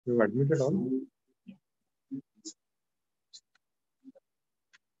You admitted all?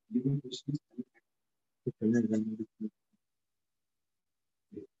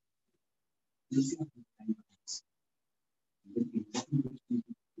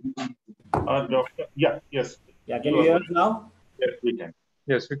 Doctor, yes. Yeah, can you hear us now? Yes, we can.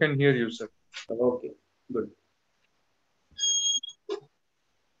 Yes, we can hear you, sir. Okay, good.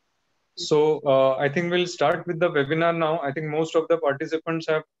 So I think we'll start with the webinar now. I think most of the participants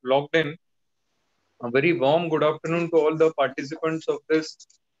have logged in. A very warm good afternoon to all the participants of this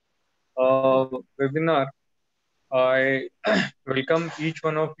webinar. I welcome each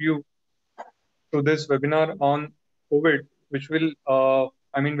one of you to this webinar on COVID, which will,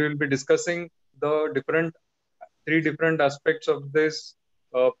 we will be discussing the three different aspects of this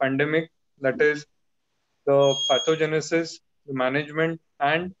pandemic, that is the pathogenesis, the management,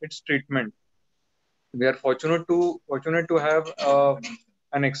 and its treatment. We are fortunate to have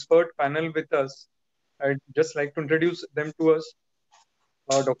an expert panel with us. I'd just like to introduce them to us.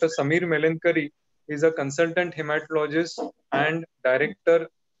 Dr. Samir Melenkari is a consultant hematologist and director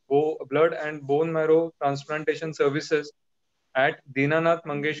blood and bone marrow transplantation services at Dinanath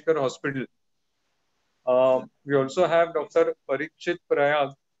Mangeshkar Hospital. We also have Dr. Parikshit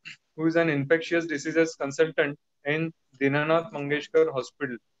Prayag, who is an infectious diseases consultant in Dinanath Mangeshkar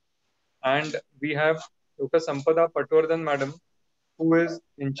Hospital. And we have Dr. Sampada Patwardhan Madam, who is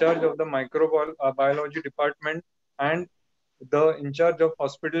in charge of the microbiology department and the in charge of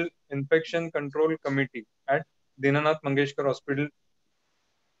hospital infection control committee at Dinanath Mangeshkar Hospital.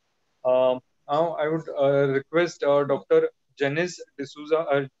 Now I would request Dr. Janice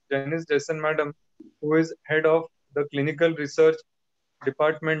D'Souza, Janice Jason Madam, who is head of the clinical research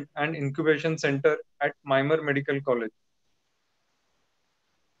department and incubation center at MIMER Medical College.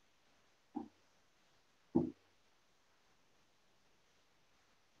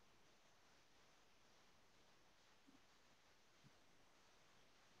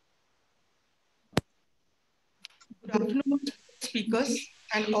 Good afternoon, speakers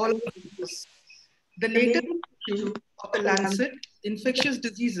and all speakers. The latest issue of the Lancet Infectious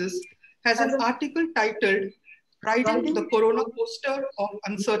Diseases has an article titled Riding the Corona Coaster of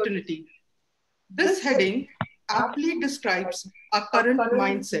Uncertainty. This heading aptly describes our current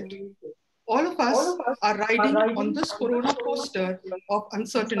mindset. All of us are riding on this Corona coaster of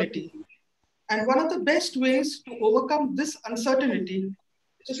uncertainty. And one of the best ways to overcome this uncertainty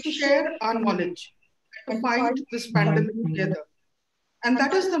is to share our knowledge, to fight this pandemic together. And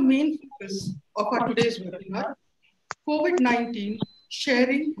that is the main focus of our today's webinar, COVID-19,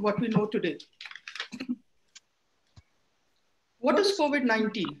 sharing what we know today. What is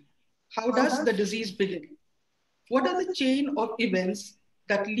COVID-19? How does the disease begin? What are the chain of events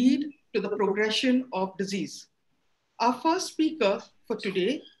that lead to the progression of disease? Our first speaker for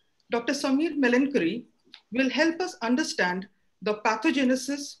today, Dr. Samir Melenkari, will help us understand the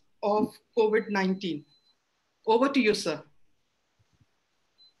pathogenesis of COVID-19. Over to you, sir.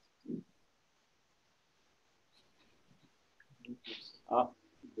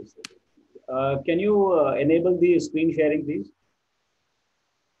 Can you enable the screen sharing, please?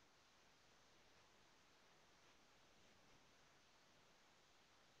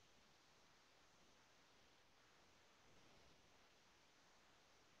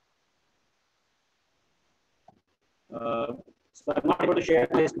 So I'm not able to share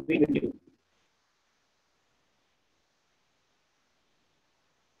my screen with you.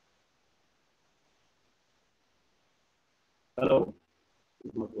 Hello?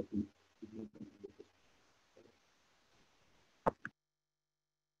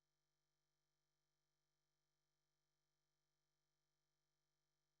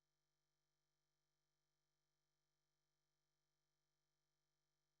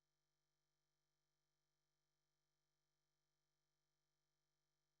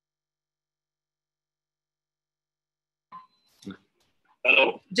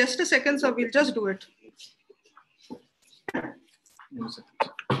 Hello? Just a second, sir. We'll just do it.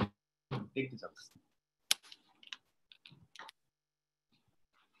 Take this out.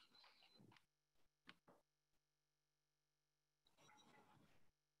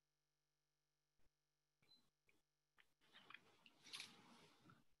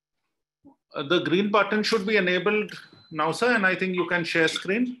 The green button should be enabled now, sir, and I think you can share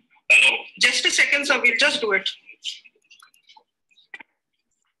screen. Hello? Just a second, sir. We'll just do it.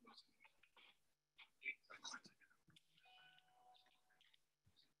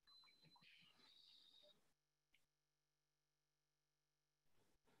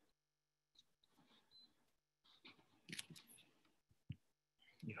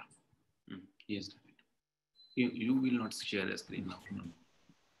 Yes. You will not share a screen now. No.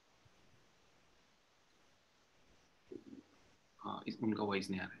 उनका voice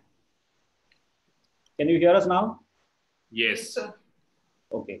नहीं आ रहा है. Can you hear us now? Yes. sir.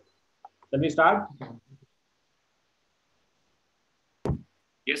 Okay. Can we start?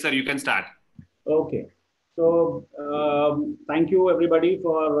 Yes, sir. You can start. Okay. So thank you everybody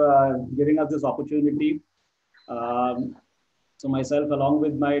for giving us this opportunity. So myself, along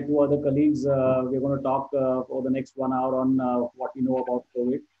with my two other colleagues, we're going to talk for the next 1 hour on what we know about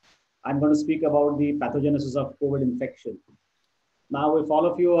COVID. I'm going to speak about the pathogenesis of COVID infection. Now, if all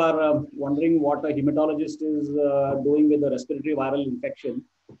of you are wondering what a hematologist is doing with the respiratory viral infection,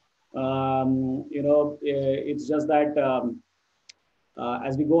 it's just that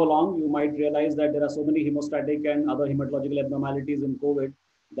as we go along, you might realize that there are so many hemostatic and other hematological abnormalities in COVID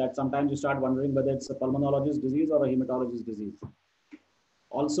that sometimes you start wondering whether it's a pulmonologist disease or a hematologist disease.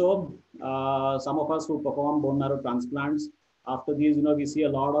 Also, some of us who perform bone marrow transplants, after these, we see a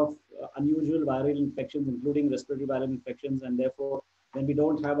lot of unusual viral infections, including respiratory viral infections, and therefore, when we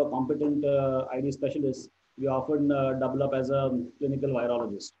don't have a competent ID specialist, we often double up as a clinical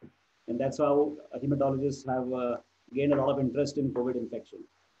virologist. And that's how hematologists have gained a lot of interest in COVID infection.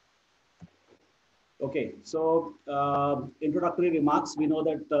 Okay, so introductory remarks. We know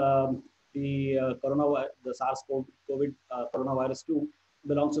that the SARS-CoV coronavirus 2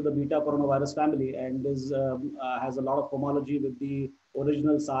 belongs to the beta coronavirus family and has a lot of homology with the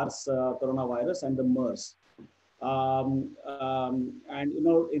original SARS coronavirus and the MERS. And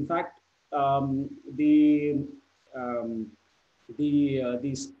in fact, the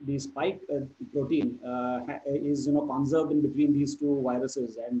spike protein is conserved in between these two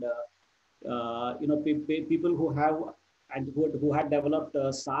viruses, and people who have and who had developed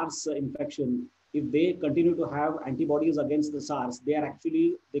SARS infection, if they continue to have antibodies against the SARS, they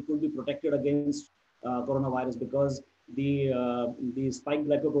could be protected against coronavirus, because the spike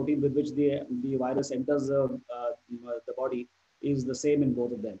glycoprotein with which the virus enters the body is the same in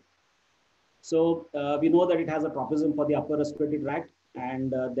both of them. So we know that it has a tropism for the upper respiratory tract,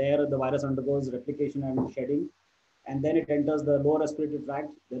 and there the virus undergoes replication and shedding, and then it enters the lower respiratory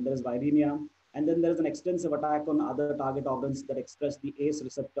tract. Then there is viremia, and then there is an extensive attack on other target organs that express the ACE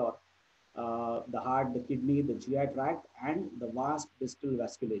receptor, the heart, the kidney, the GI tract, and the vast distal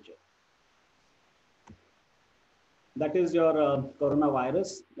vasculature. That is your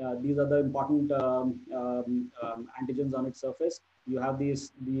coronavirus. These are the important antigens on its surface. You have the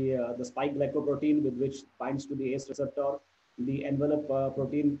spike glycoprotein, with which binds to the ACE receptor, the envelope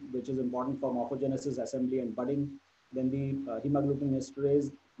protein, which is important for morphogenesis, assembly, and budding, then the hemagglutinin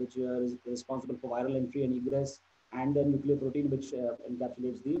which is responsible for viral entry and egress, and the nucleoprotein, which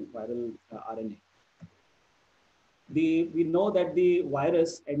encapsulates the viral RNA. We know that the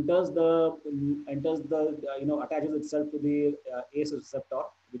virus attaches itself to the ACE receptor,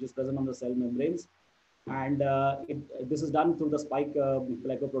 which is present on the cell membranes, and this is done through the spike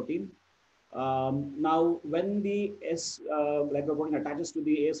glycoprotein. Now, when the S glycoprotein attaches to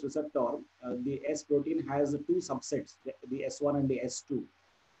the ACE receptor, the S protein has two subsets, the S1 and the S2,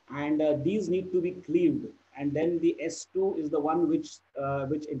 and these need to be cleaved, and then the S2 is the one which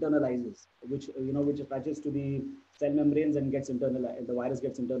internalizes, which attaches to the cell membranes and gets internalized. The virus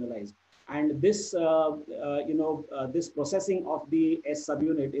gets internalized, and this this processing of the S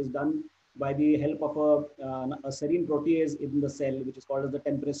subunit is done by the help of a serine protease in the cell, which is called as the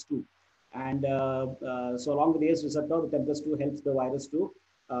TMPRSS2. And so along with the ACE receptor, the TMPRSS2 helps the virus to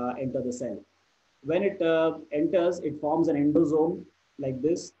enter the cell. When it enters, it forms an endosome like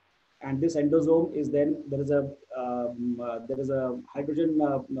this, and this endosome is then there is a hydrogen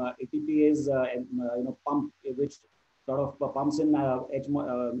ATPase pump, which sort of pumps in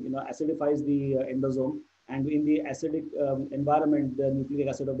acidifies the endosome, and in the acidic environment, the nucleic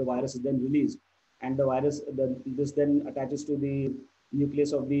acid of the virus is then released, and the virus this then attaches to the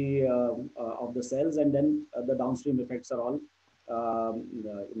nucleus of the cells, and then the downstream effects are all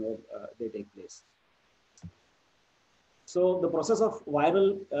they take place. So the process of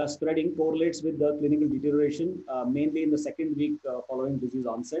viral spreading correlates with the clinical deterioration, mainly in the second week following disease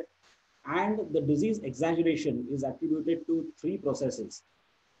onset. And the disease exaggeration is attributed to three processes.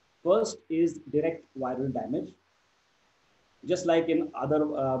 First is direct viral damage. Just like in other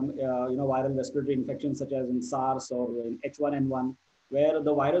viral respiratory infections, such as in SARS or in H1N1, where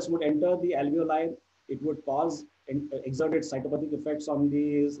the virus would enter the alveoli, it would cause exerted cytopathic effects on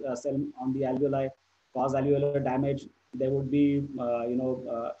the cell, on the alveoli, cause alveolar damage. There would be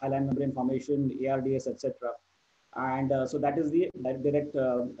hyaline membrane formation, ARDS, etc. And so that is the direct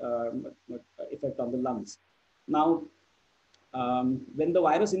effect on the lungs. Now, when the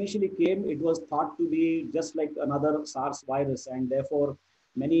virus initially came, it was thought to be just like another SARS virus, and therefore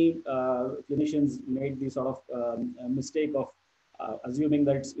many clinicians made the sort of mistake of assuming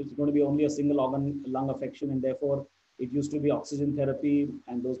that it's going to be only a single organ lung affection, and therefore it used to be oxygen therapy,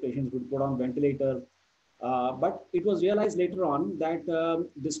 and those patients would put on ventilator. But it was realized later on that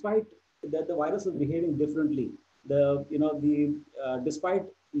despite that the virus was behaving differently, despite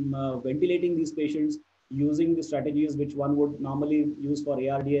ventilating these patients using the strategies which one would normally use for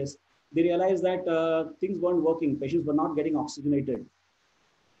ARDS, they realized that things weren't working. Patients were not getting oxygenated.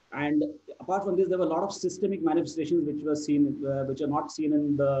 And apart from this, there were a lot of systemic manifestations which were seen, which are not seen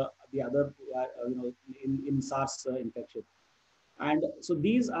in the other, in SARS infection. And so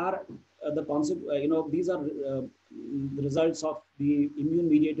these are the concept, these are the results of the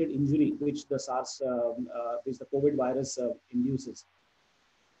immune-mediated injury which the SARS, which the COVID virus induces.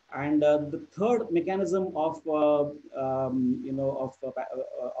 And the third mechanism of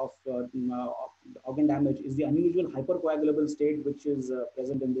organ damage is the unusual hypercoagulable state which is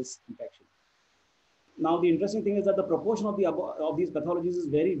present in this infection. Now, the interesting thing is that the proportion of these pathologies is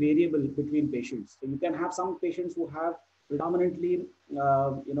very variable between patients. So you can have some patients who have predominantly,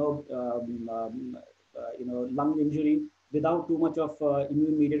 lung injury without too much of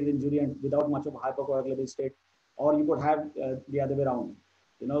immune-mediated injury and without much of a hypercoagulable state, or you could have the other way around.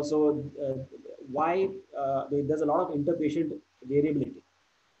 So why there's a lot of interpatient variability.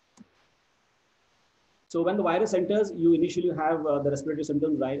 So when the virus enters, you initially have the respiratory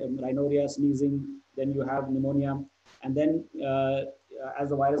symptoms, rhinorrhea, sneezing, then you have pneumonia, and then as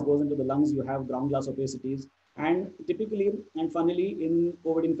the virus goes into the lungs, you have ground glass opacities. And typically, and funnily, in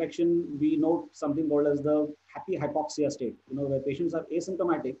COVID infection, we note something called as the happy hypoxia state, where patients are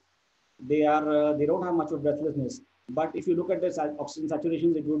asymptomatic. They don't have much of breathlessness. But if you look at the oxygen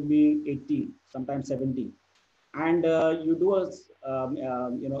saturations, it would be 80, sometimes 70. And you do a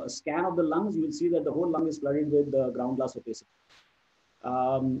scan of the lungs, you will see that the whole lung is flooded with ground glass opacity.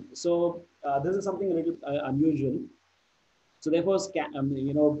 So this is something a little unusual. So therefore,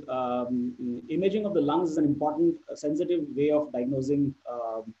 imaging of the lungs is an important, sensitive way of diagnosing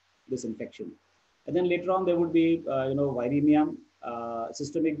this infection. And then later on, there would be, viremia,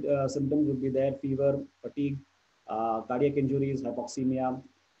 systemic symptoms would be there, fever, fatigue, cardiac injuries, hypoxemia,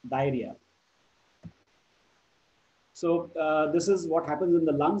 diarrhea. So this is what happens in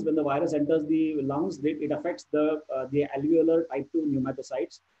the lungs. When the virus enters the lungs, it affects the alveolar type 2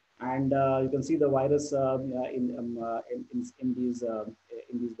 pneumatocytes. And you can see the virus in these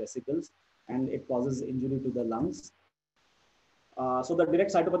vesicles, and it causes injury to the lungs. So the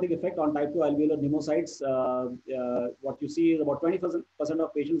direct cytopathic effect on type 2 alveolar pneumocytes, what you see is about 20%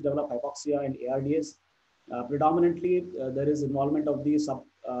 of patients develop hypoxia and ARDS. Predominantly, there is involvement of the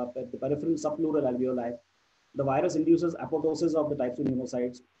peripheral subpleural alveoli. The virus induces apoptosis of the type 2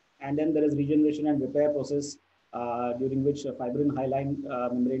 pneumocytes, and then there is regeneration and repair process during which fibrin hyaline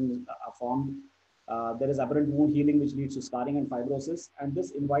membranes are formed. There is aberrant wound healing, which leads to scarring and fibrosis, and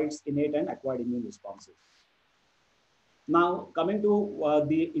this invites innate and acquired immune responses. Now, coming to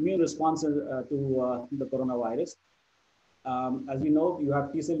the immune response to the coronavirus, as we know, you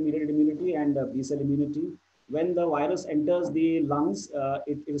have T-cell mediated immunity and B-cell immunity. When the virus enters the lungs,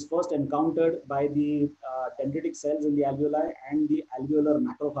 it is first encountered by the dendritic cells in the alveoli and the alveolar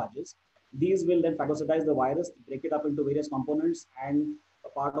macrophages. These will then phagocytize the virus, break it up into various components, and a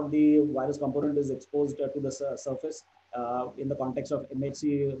part of the virus component is exposed to the surface in the context of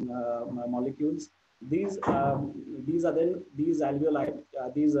MHC molecules. These alveoli, these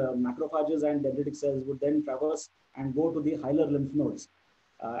macrophages and dendritic cells would then traverse and go to the hilar lymph nodes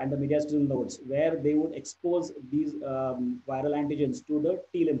and the mediastinal nodes, where they would expose these viral antigens to the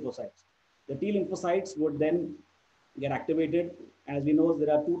T lymphocytes. The T lymphocytes would then get activated. As we know,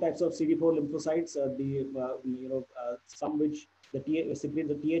 there are two types of CD4 lymphocytes, some which secrete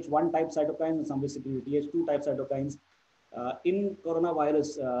the Th1 type cytokines and some which secrete the Th2 type cytokines. In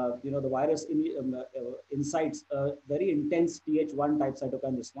coronavirus, the virus incites a very intense Th1 type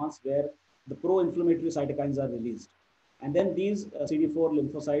cytokine response where the pro-inflammatory cytokines are released. And then these CD4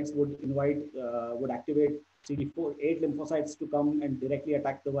 lymphocytes would activate CD8 lymphocytes to come and directly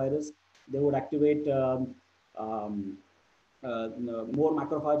attack the virus. They would activate more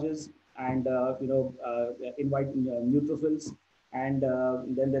macrophages and invite neutrophils. And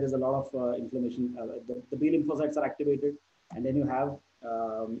then there is a lot of inflammation. The B lymphocytes are activated, and then you have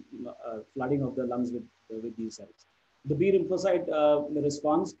flooding of the lungs with these cells. The B lymphocyte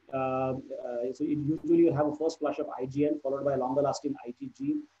response, so usually you have a first flush of IgM followed by longer lasting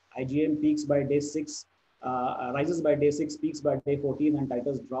IgG. IgM peaks by day 6, rises by day 6, peaks by day 14, and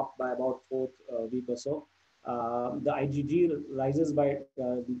titers drop by about 4th week or so. The IgG rises by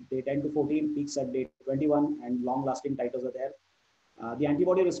day 10 to 14, peaks at day 21, and long lasting titers are there. The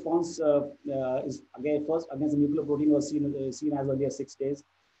antibody response is again first against the nuclear protein was seen as early as 6 days.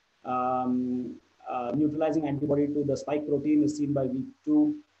 Neutralizing antibody to the spike protein is seen by week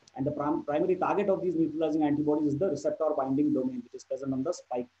 2. And the primary target of these neutralizing antibodies is the receptor binding domain, which is present on the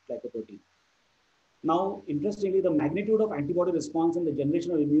spike glycoprotein. Now, interestingly, the magnitude of antibody response and the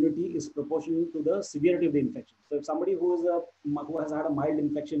generation of immunity is proportional to the severity of the infection. So if somebody who has had a mild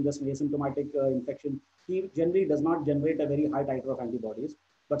infection, just an asymptomatic infection, he generally does not generate a very high titer of antibodies.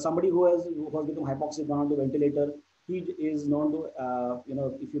 But somebody who has become hypoxic, gone on to ventilator, he is known to,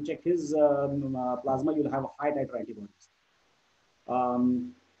 if you check his plasma, you'll have high titer antibodies.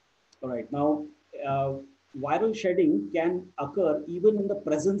 All right, now, viral shedding can occur even in the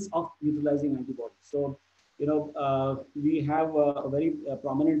presence of neutralizing antibodies. So, we have a very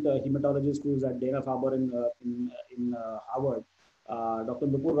prominent hematologist who's at Dana-Farber in Harvard, Dr.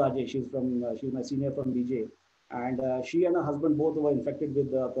 Nupur Rajesh. She's my senior from BJ, and she and her husband both were infected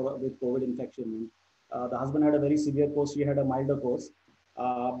with COVID infection. The husband had a very severe course; she had a milder course.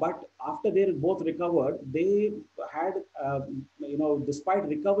 But after they both recovered, they had, despite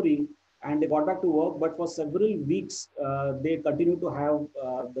recovery, and they got back to work, but for several weeks, they continued to have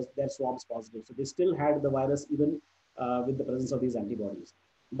their swabs positive. So they still had the virus even with the presence of these antibodies.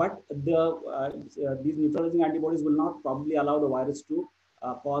 But these neutralizing antibodies will not probably allow the virus to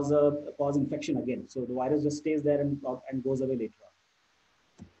cause infection again. So the virus just stays there and goes away later on.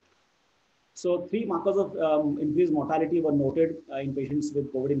 So 3 markers of increased mortality were noted in patients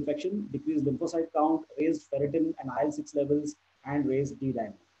with COVID infection: decreased lymphocyte count, raised ferritin and IL-6 levels, and raised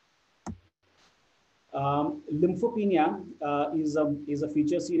D-dimer. Lymphopenia is a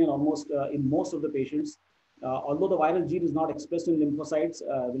feature seen in in most of the patients. Although the viral gene is not expressed in lymphocytes,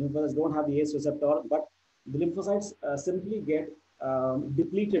 the lymphocytes don't have the ACE receptor, but the lymphocytes simply get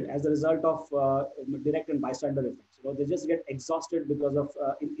depleted as a result of direct and bystander effects. They just get exhausted because of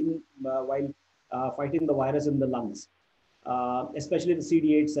while fighting the virus in the lungs, especially the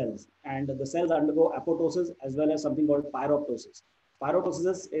CD8 cells. And the cells undergo apoptosis as well as something called pyroptosis.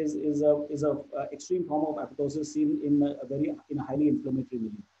 Pyroptosis is a extreme form of apoptosis seen in a highly inflammatory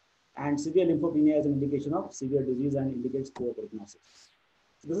milieu. And severe lymphopenia is an indication of severe disease and indicates poor prognosis.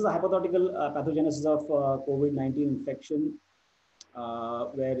 So this is a hypothetical pathogenesis of COVID-19 infection,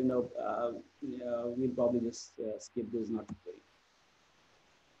 where we'll probably just skip this. Not very.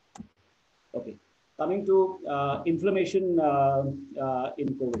 Okay, coming to inflammation in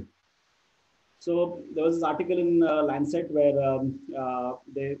COVID. So there was this article in Lancet where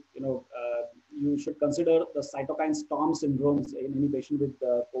you should consider the cytokine storm syndromes in any patient with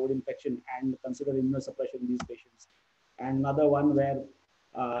COVID infection and consider immunosuppression in these patients. And another one where,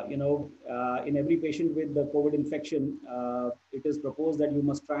 in every patient with the COVID infection, it is proposed that you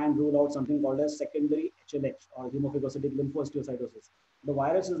must try and rule out something called as secondary HLH or hemophagocytic lymphohistiocytosis. The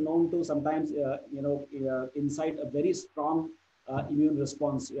virus is known to sometimes, incite a very strong immune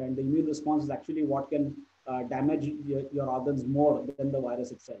response, and the immune response is actually what can damage your organs more than the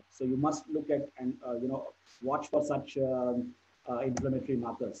virus itself. So you must look at and watch for such inflammatory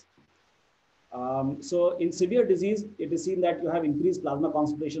markers. So in severe disease, it is seen that you have increased plasma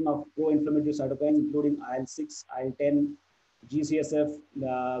concentration of pro-inflammatory cytokines, including IL-6, IL-10, GCSF,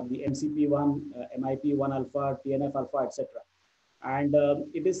 the MCP1, MIP1 alpha, TNF alpha, etc. And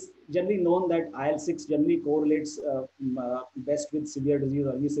it is generally known that IL-6 generally correlates best with severe disease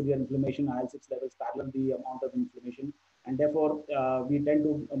or any severe inflammation. IL-6 levels parallel the amount of inflammation, and therefore we tend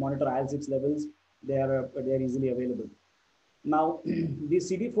to monitor IL-6 levels. They are easily available. Now, these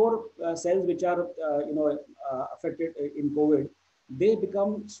CD4 cells which are affected in COVID, they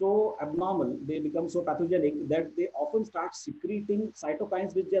become so abnormal, they become so pathogenic that they often start secreting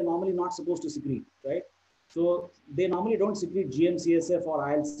cytokines which they are normally not supposed to secrete, right? So they normally don't secrete GM-CSF or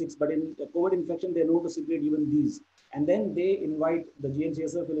IL-6, but in COVID infection, they know to secrete even these. And then they invite, the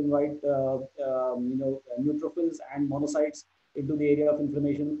GM-CSF will invite, neutrophils and monocytes into the area of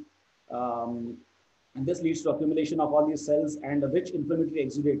inflammation. And this leads to accumulation of all these cells and a rich inflammatory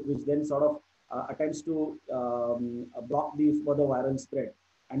exudate, which then sort of attempts to block the further viral spread.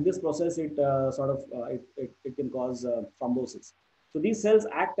 And this process, it can cause thrombosis. So these cells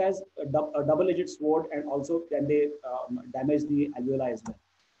act as a double-edged sword, and also can they damage the alveoli as well.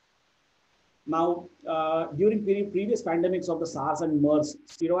 Now, during previous pandemics of the SARS and MERS,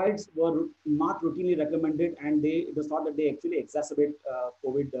 steroids were not routinely recommended, and it was thought that they actually exacerbate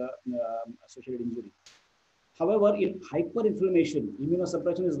COVID-associated injury. However, in hyperinflammation,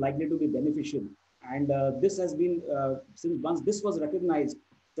 immunosuppression is likely to be beneficial. And this has been, since once this was recognized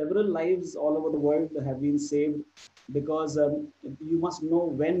several lives all over the world have been saved because you must know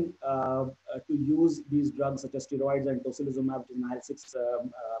when to use these drugs such as steroids and tocilizumab, which is an IL-6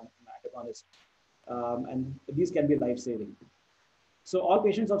 antagonist, and these can be life-saving. So all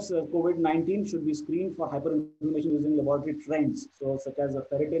patients of COVID-19 should be screened for hyperinflammation using laboratory trends, so such as a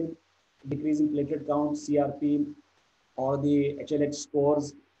ferritin, decreasing platelet count, CRP, or the HLH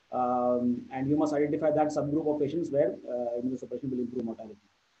scores, and you must identify that subgroup of patients where immunosuppression will improve mortality.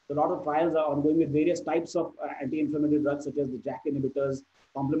 So a lot of trials are ongoing with various types of anti-inflammatory drugs such as the JAK inhibitors,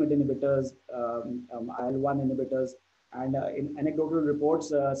 complement inhibitors, IL-1 inhibitors, and in anecdotal reports,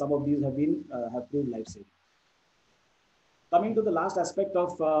 some of these have proved life-saving. Coming to the last aspect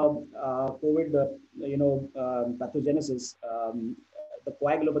of COVID, pathogenesis, the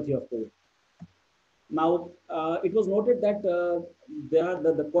coagulopathy of COVID. Now, it was noted that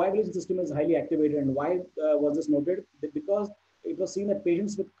the coagulation system is highly activated. And why was this noted? Because it was seen that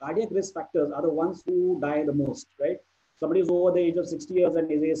patients with cardiac risk factors are the ones who die the most, right? Somebody who's over the age of 60 years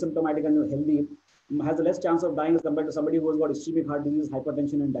and is asymptomatic and healthy has a less chance of dying as compared to somebody who has got ischemic heart disease,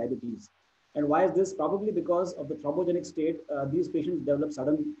 hypertension, and diabetes. And why is this? Probably because of the thrombogenic state, these patients develop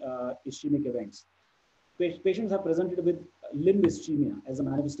sudden ischemic events. Patients are presented with limb ischemia as a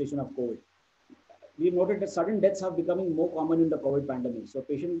manifestation of COVID. We've noted that sudden deaths are becoming more common in the COVID pandemic. So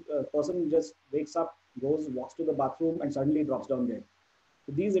person just wakes up, walks to the bathroom, and suddenly drops down dead.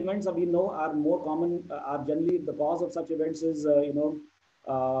 So these events we know are more common, are generally the cause of such events is,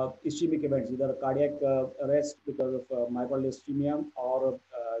 ischemic events, either a cardiac arrest because of myocardial ischemia or,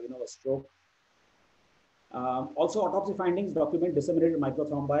 a stroke. Also, autopsy findings document disseminated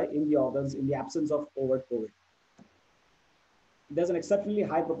microthrombi in the organs in the absence of overt COVID. There's an exceptionally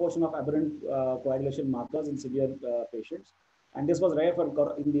high proportion of aberrant coagulation markers in severe patients, and this was rare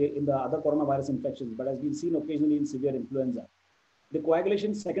in the other coronavirus infections, but has been seen occasionally in severe influenza. The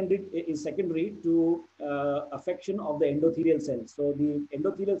coagulation is secondary to affection of the endothelial cells. So the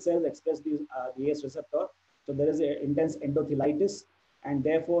endothelial cells express the ACE receptor, so there is intense endothelitis, and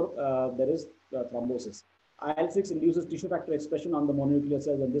therefore there is thrombosis. IL-6 induces tissue factor expression on the mononuclear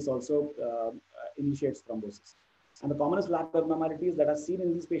cells, and this also initiates thrombosis. And the commonest lab abnormalities that are seen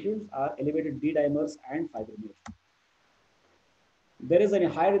in these patients are elevated D dimers and fibrinogen. There is a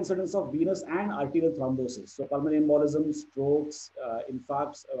higher incidence of venous and arterial thrombosis. So pulmonary embolism, strokes,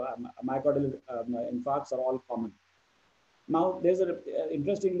 infarcts, myocardial infarcts are all common. Now, there's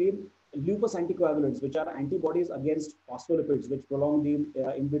interestingly, lupus anticoagulants, which are antibodies against phospholipids, which prolong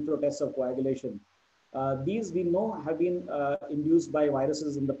the in vitro tests of coagulation. These we know have been induced by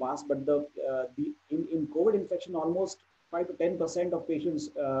viruses in the past, but in COVID infection, almost 5 to 10% of patients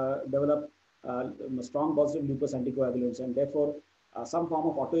develop strong positive lupus anticoagulants, and therefore some form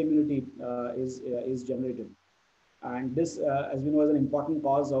of autoimmunity is generated. And this, as we know, is an important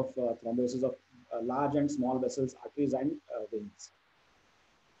cause of thrombosis of large and small vessels, arteries, and veins.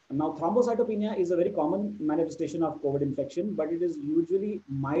 Now, thrombocytopenia is a very common manifestation of COVID infection, but it is usually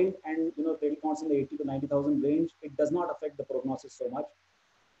mild and platelet counts in the 80 to 90,000 range. It does not affect the prognosis so much.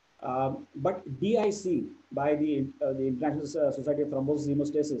 But DIC by the International Society of Thrombosis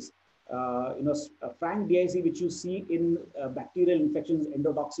Hemostasis, frank DIC, which you see in bacterial infections,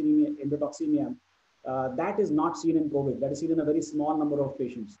 endotoxemia, that is not seen in COVID. That is seen in a very small number of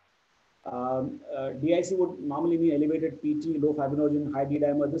patients. DIC would normally mean elevated PT, low fibrinogen, high D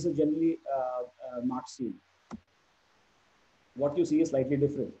dimer. This is generally not seen. What you see is slightly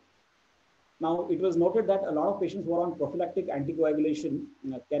different. Now, it was noted that a lot of patients who are on prophylactic anticoagulation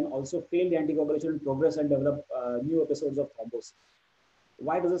can also fail the anticoagulation and progress and develop new episodes of thrombosis.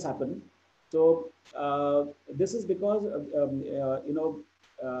 Why does this happen? So this is because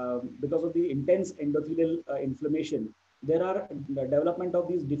because of the intense endothelial inflammation. There are the development of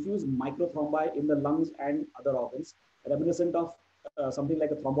these diffuse microthrombi in the lungs and other organs, reminiscent of something like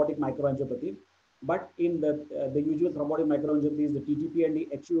a thrombotic microangiopathy. But in the usual thrombotic microangiopathies, the TTP and the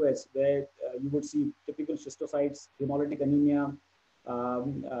HUS, where you would see typical schistocytes, hemolytic anemia,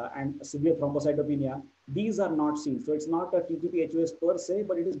 and severe thrombocytopenia, these are not seen. So it's not a TTP HUS per se,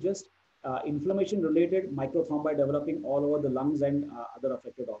 but it is just inflammation-related microthrombi developing all over the lungs and other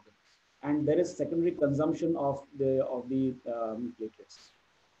affected organs. And there is secondary consumption of the platelets.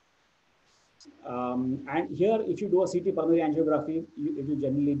 And here, if you do a CT pulmonary angiography, it will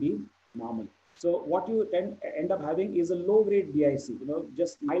generally be normal. So what you end up having is a low-grade DIC,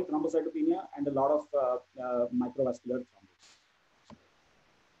 just mild thrombocytopenia and a lot of microvascular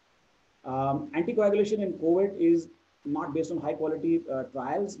thrombosis. Anticoagulation in COVID is not based on high-quality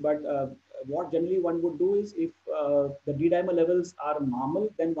trials, but what generally one would do is if the D-dimer levels are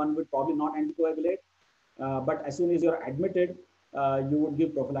normal, then one would probably not anticoagulate. But as soon as you're admitted, you would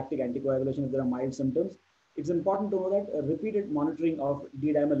give prophylactic anticoagulation if there are mild symptoms. It's important to know that repeated monitoring of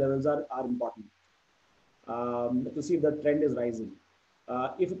D-dimer levels are important to see if the trend is rising.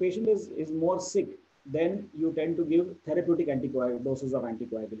 If a patient is more sick, then you tend to give therapeutic doses of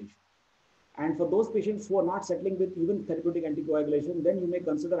anticoagulation. And for those patients who are not settling with even therapeutic anticoagulation, then you may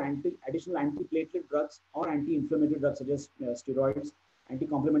consider additional antiplatelet drugs or anti-inflammatory drugs such as steroids,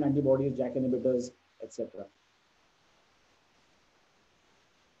 anti-complement antibodies, JAK inhibitors, etc.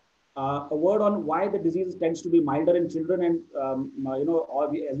 A word on why the disease tends to be milder in children, and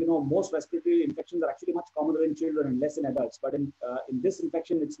as we know, most respiratory infections are actually much commoner in children and less in adults. But in this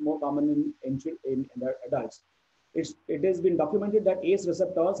infection, it's more common in the adults. It has been documented that ACE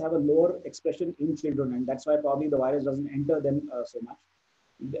receptors have a lower expression in children, and that's why probably the virus doesn't enter them so much.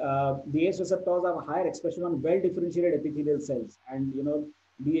 The ACE receptors have a higher expression on well-differentiated epithelial cells, and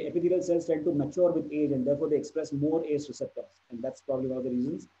the epithelial cells tend to mature with age, and therefore they express more ACE receptors, and that's probably one of the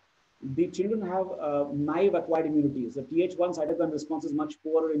reasons. The children have naive acquired immunities. The Th1 cytokine response is much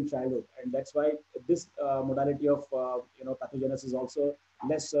poorer in childhood, and that's why this modality of pathogenesis is also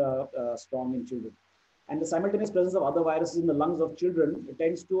less strong in children. And the simultaneous presence of other viruses in the lungs of children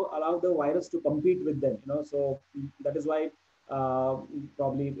tends to allow the virus to compete with them. So that is why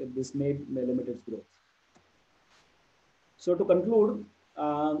probably this may limit its growth. So to conclude,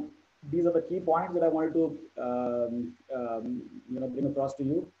 these are the key points that I wanted to bring across to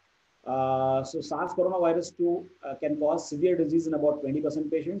you. So SARS coronavirus 2 can cause severe disease in about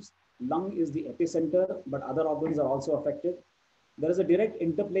 20% patients. Lung is the epicenter, but other organs are also affected. There is a direct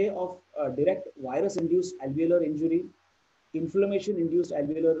interplay of direct virus-induced alveolar injury, inflammation-induced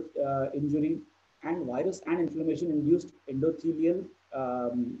alveolar injury, and virus and inflammation-induced endothelial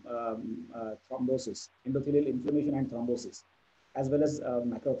thrombosis, endothelial inflammation and thrombosis, as well as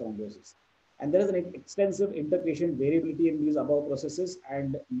macrothrombosis. And there is an extensive interpatient variability in these above processes,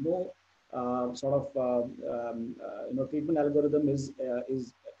 and no treatment algorithm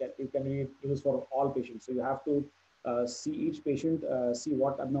can be used for all patients. So you have to see each patient, see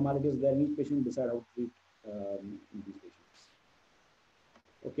what abnormalities there in each patient, decide how to treat these patients.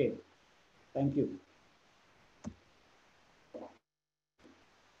 Okay, thank you.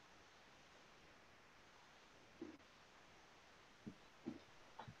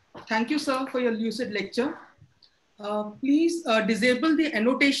 Thank you, sir, for your lucid lecture. Please disable the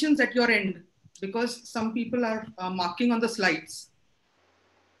annotations at your end, because some people are marking on the slides.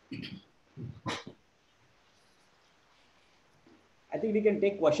 I think we can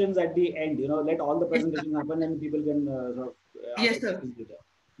take questions at the end. Let all the presentation happen and people can yes, sir.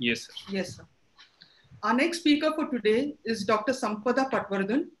 Yes, sir. Yes, sir. Our next speaker for today is Dr. Sampada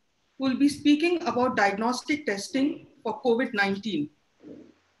Patwardhan, who will be speaking about diagnostic testing for COVID-19.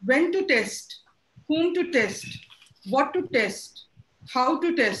 When to test, whom to test, what to test, how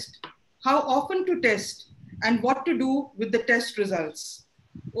often to test, and what to do with the test results.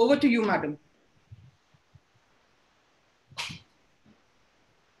 Over to you, madam.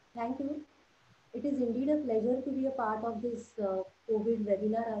 Thank you. It is indeed a pleasure to be a part of this COVID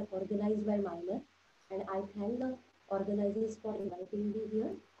webinar organized by MIMER, and I thank the organizers for inviting me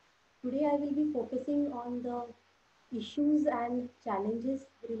here. Today I will be focusing on the issues and challenges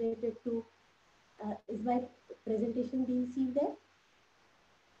related to, is my presentation being seen there?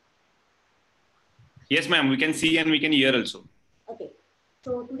 Yes, ma'am, we can see and we can hear also. Okay.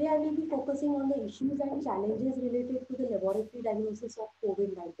 So today I will be focusing on the issues and challenges related to the laboratory diagnosis of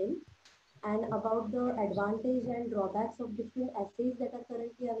COVID-19 and about the advantage and drawbacks of different assays that are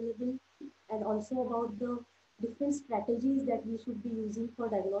currently available, and also about the different strategies that we should be using for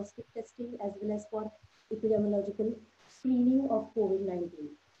diagnostic testing as well as for epidemiological screening of COVID-19.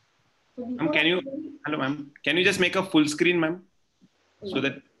 So hello ma'am, can you just make a full screen, ma'am, so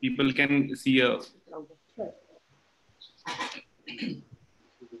that people can see a... Sure.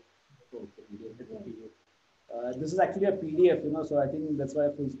 This is actually a PDF, so I think that's why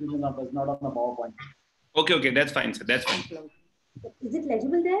full screen is not on the PowerPoint. Okay, that's fine, sir. That's fine. Is it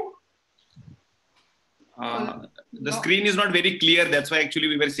legible there? The screen is not very clear. That's why actually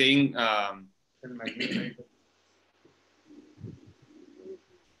we were saying. I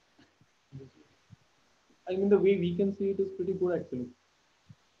mean, the way we can see it is pretty good, actually.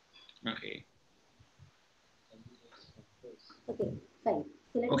 Okay. Okay, fine.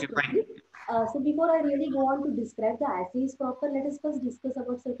 So let okay, us fine. So before I really go on to describe the assays proper, let us first discuss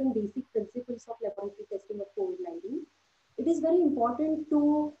about certain basic principles of laboratory testing of COVID-19. It is very important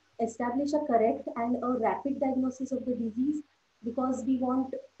to establish a correct and a rapid diagnosis of the disease, because we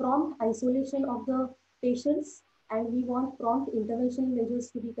want prompt isolation of the patients and we want prompt intervention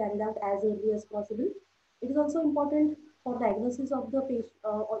measures to be carried out as early as possible. It is also important for diagnosis of the patient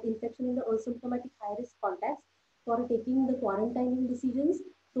or infection in the asymptomatic high-risk contacts, for taking the quarantining decisions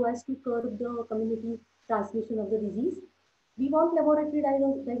so as to curb the community transmission of the disease. We want laboratory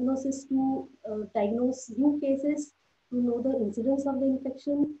diagnosis to diagnose new cases, to know the incidence of the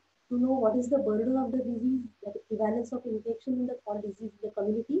infection, to know what is the burden of the disease, the prevalence of infection in the or disease in the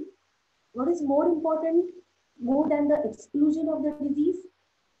community. What is more important, more than the exclusion of the disease,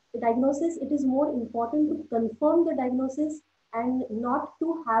 the diagnosis, it is more important to confirm the diagnosis and not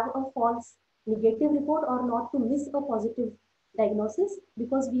to have a false negative report or not to miss a positive diagnosis,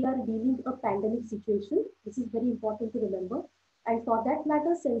 because we are dealing a pandemic situation. This is very important to remember. And for that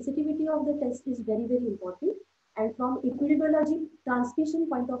matter, sensitivity of the test is very, very important. And from epidemiology transmission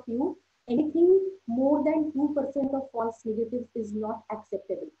point of view, anything more than 2% of false negatives is not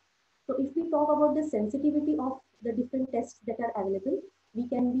acceptable. So if we talk about the sensitivity of the different tests that are available, we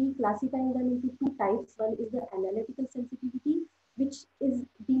can be classifying them into two types. One is the analytical sensitivity, which is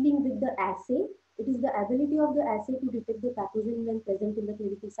dealing with the assay. It is the ability of the assay to detect the pathogen when present in the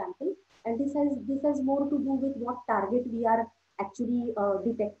clinical sample. And this has more to do with what target we are actually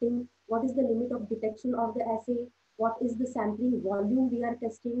detecting, what is the limit of detection of the assay, what is the sampling volume we are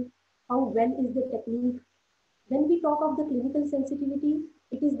testing, how well is the technique. When we talk of the clinical sensitivity,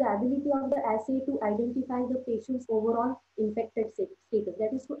 it is the ability of the assay to identify the patient's overall infected status.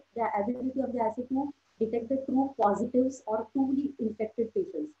 That is the ability of the assay to detect the true positives or truly infected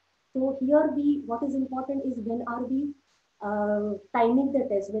patients. So here what is important is when are we timing the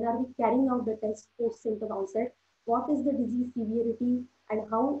test, when are we carrying out the test post symptom onset, what is the disease severity and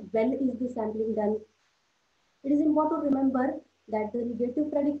how well is the sampling done. It is important to remember that the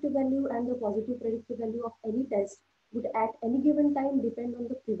negative predictive value and the positive predictive value of any test would at any given time depend on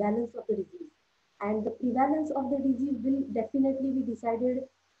the prevalence of the disease. And the prevalence of the disease will definitely be decided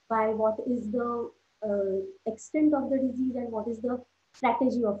by what is the extent of the disease and what is the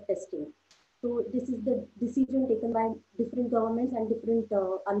strategy of testing. So this is the decision taken by different governments and different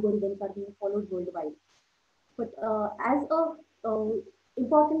algorithms are being followed worldwide. But as a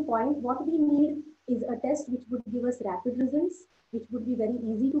important point, what we need is a test which would give us rapid results, which would be very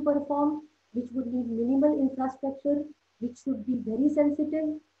easy to perform, which would need minimal infrastructure, which should be very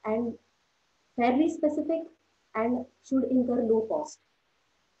sensitive and fairly specific, and should incur low cost.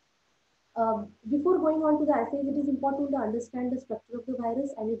 Before going on to the assays, it is important to understand the structure of the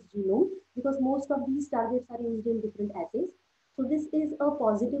virus and its genome, because most of these targets are used in different assays. So this is a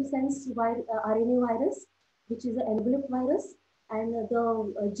positive sense RNA virus, which is an enveloped virus, and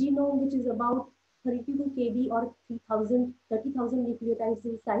the genome, which is about 32 kb or 30,000 nucleotides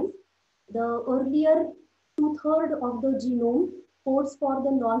in size. The earlier two-thirds of the genome codes for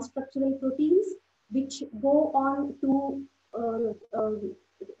the non-structural proteins, which go on to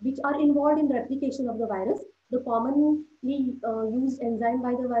which are involved in replication of the virus. The commonly used enzyme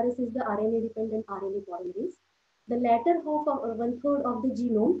by the virus is the RNA-dependent RNA polymerase. The latter half of one-third of the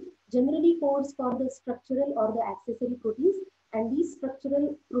genome generally codes for the structural or the accessory proteins, and these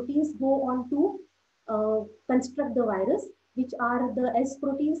structural proteins go on to construct the virus, which are the S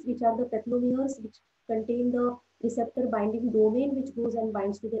proteins, which are the pepelomeres, which contain the receptor binding domain, which goes and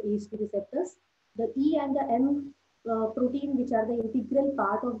binds to the ACE2 receptors. The E and the M protein, which are the integral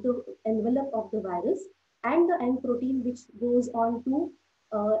part of the envelope of the virus, and the N protein, which goes on to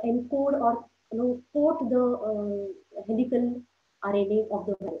encode or coat the helical RNA of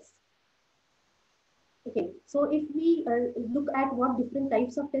the virus. Okay, so if we look at what different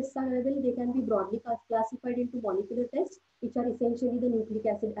types of tests are available, they can be broadly classified into molecular tests, which are essentially the nucleic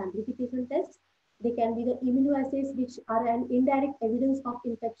acid amplification tests. They can be the immunoassays, which are an indirect evidence of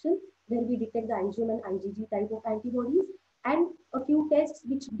infection, where we detect the IgM and IgG type of antibodies, and a few tests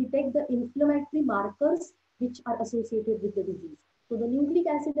which detect the inflammatory markers which are associated with the disease. So the nucleic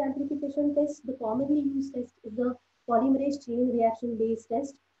acid amplification test, the commonly used test is the polymerase chain reaction based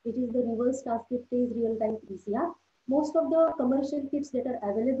test, which is the reverse transcriptase real-time PCR. Most of the commercial kits that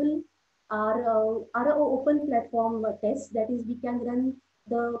are available are an open platform tests. That is, we can run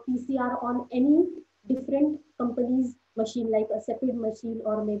the PCR on any different company's machine, like a Cepheid machine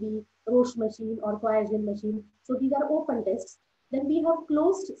or maybe Roche machine or Coagen machine. So these are open tests. Then we have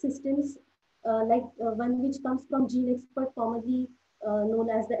closed systems like one which comes from GeneXpert, commonly known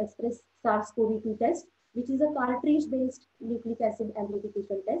as the Express SARS-CoV-2 test, which is a cartridge-based nucleic acid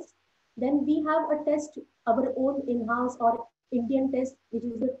amplification test. Then we have a test, our own in-house or Indian test, which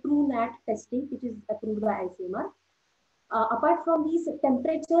is the TrueNat testing, which is approved by ICMR. Apart from these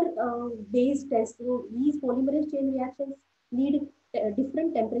temperature-based tests, so these polymerase chain reactions need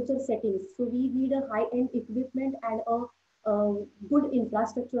different temperature settings. So we need a high-end equipment and a good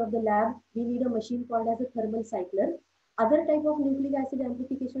infrastructure of the lab. We need a machine called as a thermal cycler. Other type of nucleic acid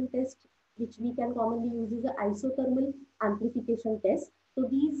amplification test which we can commonly use is the isothermal amplification test. So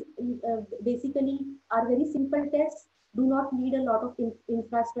these basically are very simple tests, do not need a lot of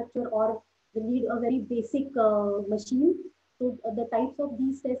infrastructure or they need a very basic machine. So the types of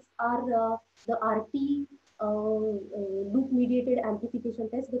these tests are the RT loop mediated amplification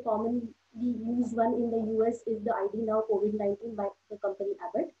test. The commonly used one in the US is the ID now COVID-19 by the company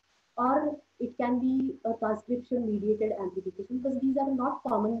Abbott, or it can be a transcription mediated amplification, because these are not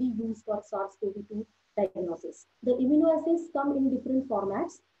commonly used for SARS-CoV-2 diagnosis. The immunoassays come in different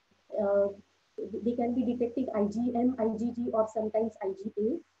formats. Uh, they can be detecting IgM, IgG, or sometimes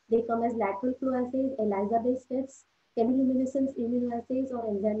IgA. They come as lateral flow assays, ELISA-based tests, chemiluminescence immunoassays, or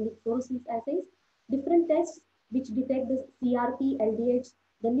enzymatic fluorescence assays. Different tests which detect the CRP, LDH,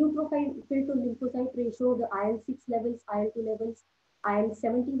 the neutrophil to lymphocyte ratio, the IL-6 levels, IL-2 levels,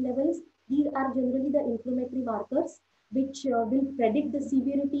 IL-17 levels. These are generally the inflammatory markers which will predict the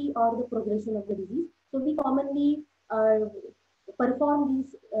severity or the progression of the disease. So we commonly perform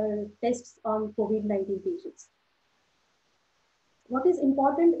these tests on COVID-19 patients. What is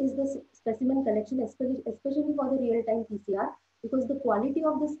important is the specimen collection, especially for the real-time PCR, because the quality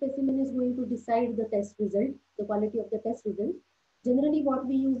of the specimen is going to decide the test result, the quality of the test result. Generally, what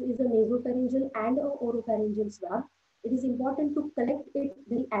we use is a nasopharyngeal and a oropharyngeal swab. It is important to collect it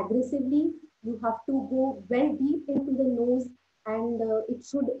very aggressively. You have to go well deep into the nose, and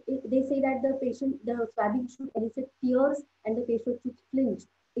they say that the swabbing should elicit tears and the patient should flinch.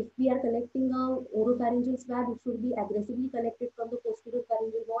 If we are collecting a oropharyngeal swab, it should be aggressively collected from the posterior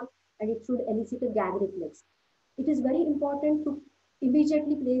pharyngeal wall, and it should elicit a gag reflex. It is very important to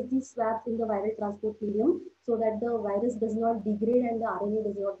immediately place these swabs in the viral transport medium so that the virus does not degrade and the RNA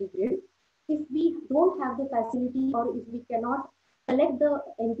does not degrade. If we don't have the facility, or if we cannot collect the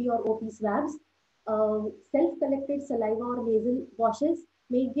NP or OP swabs, self-collected saliva or nasal washes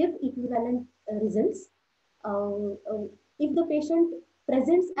may give equivalent results. If the patient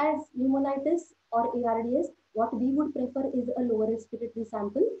presents as pneumonitis or ARDS, what we would prefer is a lower respiratory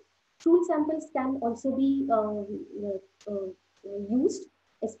sample. Stool samples can also be used,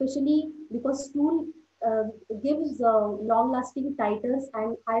 especially because stool gives long-lasting titers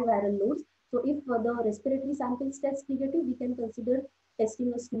and high viral loads. So if the respiratory samples test negative, we can consider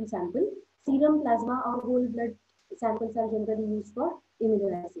testing a stool sample. Serum, plasma, or whole blood samples are generally used for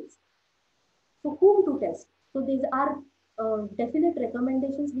immunoassays. So whom to test? So these are definite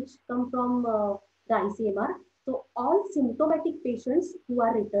recommendations which come from the ICMR. So all symptomatic patients who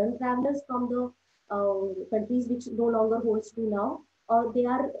are return travelers from the countries which no longer holds true now, or they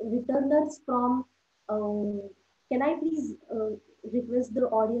are returners from, can I please request the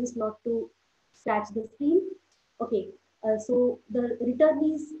audience not to scratch the screen? Okay, so the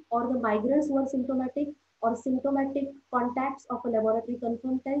returnees or the migrants who are symptomatic or symptomatic contacts of a laboratory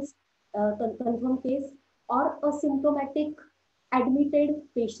confirmed test, confirmed case, or a symptomatic admitted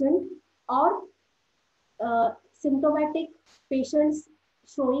patient, or symptomatic patients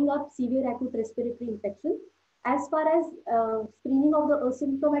showing up severe acute respiratory infection. As far as screening of the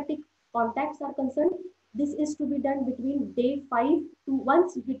asymptomatic contacts are concerned, this is to be done between day 5 to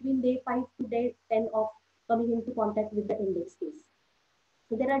once between day 5 to day 10 of coming into contact with the index case.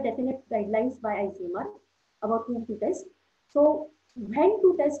 So there are definite guidelines by ICMR about whom to test. So when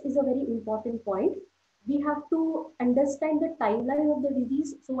to test is a very important point. We have to understand the timeline of the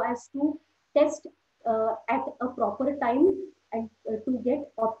disease so as to test at a proper time and to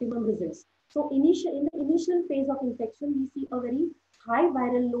get optimum results. So in the initial phase of infection, we see a very high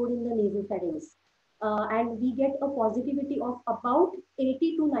viral load in the nasopharynx. And we get a positivity of about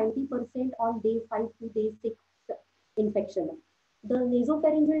 80 to 90% on day 5 to day 6 infection. The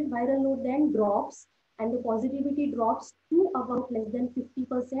nasopharyngeal viral load then drops, and the positivity drops to about less than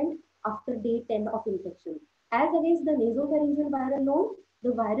 50% after day 10 of infection. As against the nasopharyngeal viral load, the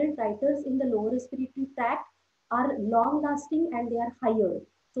viral titers in the lower respiratory tract are long lasting and they are higher.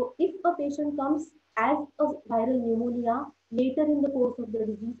 So if a patient comes as a viral pneumonia later in the course of the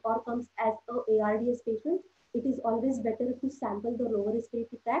disease or comes as a ARDS patient, it is always better to sample the lower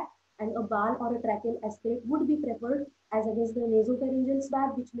respiratory tract, and a BAL or a tracheal aspirate would be preferred as against the nasopharyngeal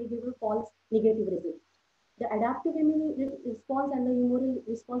swab, which may give a false negative result. The adaptive immune response and the humoral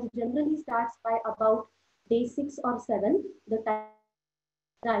response generally starts by about day 6 or 7. The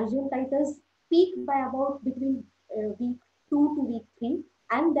IgM titers peak by about between week 2 to week 3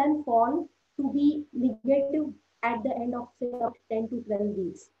 and then fall to be negative at the end of say about 10 to 12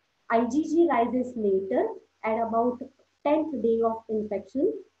 weeks. IgG rises later at about 10th day of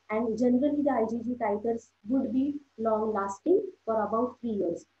infection, And generally, the IgG titers would be long lasting for about 3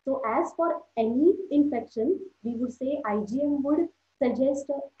 years. So, as for any infection, we would say IgM would suggest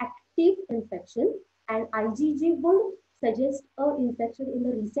an active infection, and IgG would suggest an infection in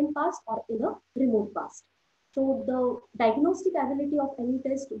the recent past or in the remote past. So the diagnostic ability of any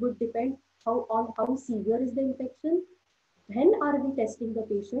test would depend on how severe is the infection, when are we testing the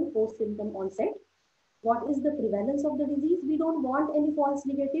patient post symptom onset, what is the prevalence of the disease. We don't want any false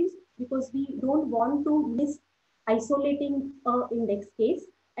negatives because we don't want to miss isolating a index case,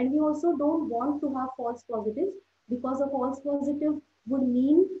 and we also don't want to have false positives because a false positive would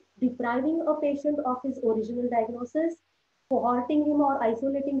mean depriving a patient of his original diagnosis, cohorting him or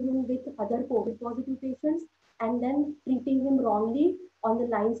isolating him with other COVID positive patients, and then treating him wrongly on the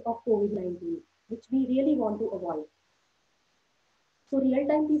lines of COVID-19, which we really want to avoid. So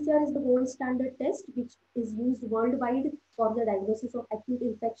real-time PCR is the gold standard test, which is used worldwide for the diagnosis of acute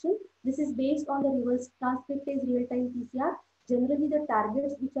infection. This is based on the reverse transcriptase real-time PCR. Generally, the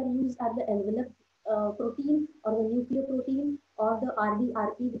targets which are used are the envelope protein or the nucleoprotein, or the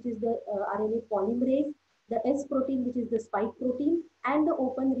RDRP, which is the RNA polymerase, the S protein, which is the spike protein, and the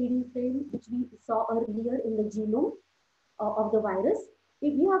open reading frame, which we saw earlier in the genome of the virus.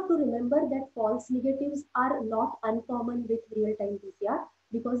 If we have to remember that false negatives are not uncommon with real-time PCR,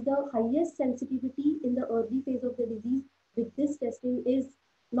 because the highest sensitivity in the early phase of the disease with this testing is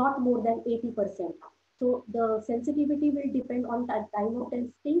not more than 80%. So the sensitivity will depend on the time of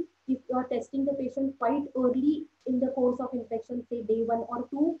testing. If you are testing the patient quite early in the course of infection, say day 1 or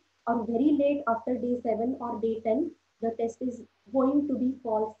 2, or very late after day 7 or day 10, the test is going to be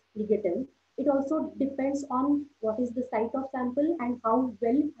false negative. It also depends on what is the site of sample and how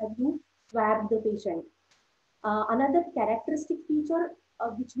well have you swabbed the patient. Another characteristic feature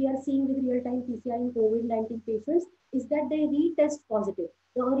which we are seeing with real-time PCR in COVID-19 patients is that they retest positive.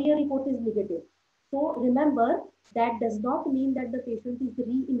 The earlier report is negative. So remember, that does not mean that the patient is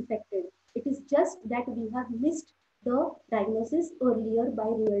reinfected. It is just that we have missed the diagnosis earlier by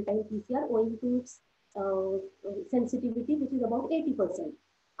real-time PCR owing to its sensitivity, which is about 80%.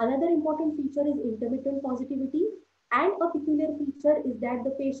 Another important feature is intermittent positivity, and a peculiar feature is that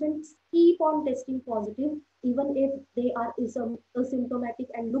the patients keep on testing positive even if they are asymptomatic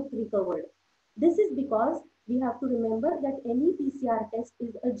and look recovered. This is because we have to remember that any PCR test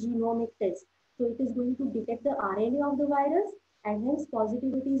is a genomic test. So it is going to detect the RNA of the virus, and hence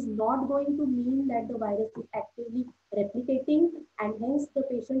positivity is not going to mean that the virus is actively replicating, and hence the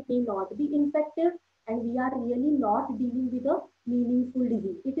patient may not be infective, and we are really not dealing with a meaningful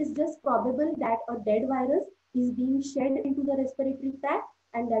disease. It is just probable that a dead virus is being shed into the respiratory tract,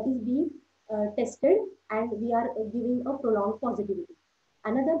 and that is being tested, and we are giving a prolonged positivity.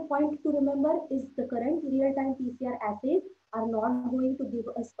 Another point to remember is the current real-time PCR assays are not going to give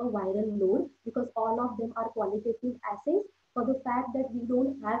us a viral load, because all of them are qualitative assays, for the fact that we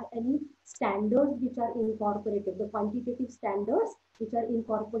don't have any standards which are incorporated, the quantitative standards which are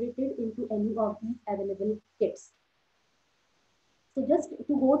incorporated into any of these available kits. So just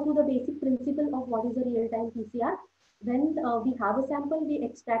to go through the basic principle of what is a real-time PCR, when we have a sample, we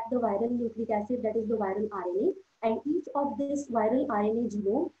extract the viral nucleic acid, that is the viral RNA, and each of this viral RNA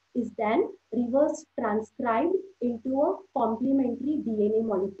genome is then reverse transcribed into a complementary DNA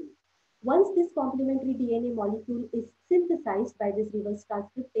molecule. Once this complementary DNA molecule is synthesized by this reverse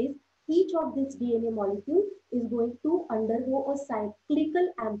transcriptase, each of this DNA molecule is going to undergo a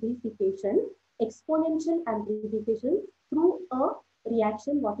cyclical amplification, exponential amplification through a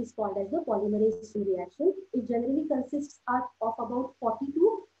reaction, what is called as the polymerase chain reaction. It generally consists of about 40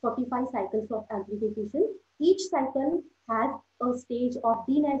 to 45 cycles of amplification. Each cycle has a stage of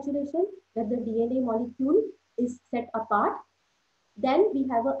denaturation where the DNA molecule is set apart. Then we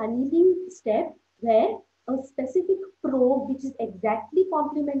have an annealing step where a specific probe, which is exactly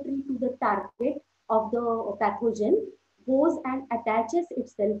complementary to the target of the pathogen, goes and attaches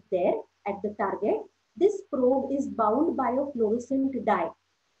itself there at the target. This probe is bound by a fluorescent dye.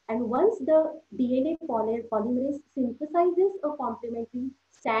 And once the DNA polymerase synthesizes a complementary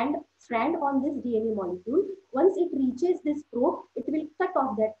strand on this DNA molecule, once it reaches this probe, it will cut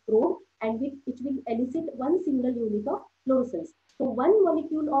off that probe, and it will elicit one single unit of fluorescence. So one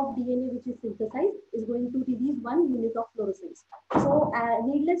molecule of DNA which is synthesized is going to release 1 unit of fluorescence. So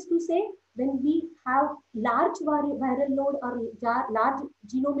needless to say, when we have large viral load or large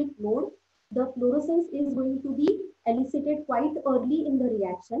genomic load, the fluorescence is going to be elicited quite early in the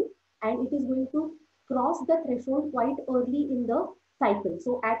reaction, and it is going to cross the threshold quite early in the cycle.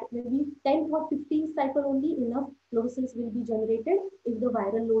 So at maybe 10th or 15th cycle only, enough fluorescence will be generated if the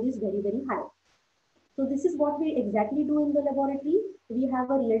viral load is very, very high. So this is what we exactly do in the laboratory. We have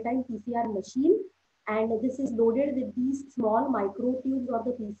a real-time PCR machine, and this is loaded with these small microtubes or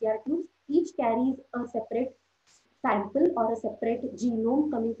the PCR tubes. Each carries a separate sample or a separate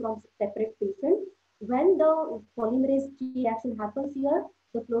genome coming from separate patient. When the polymerase reaction happens here,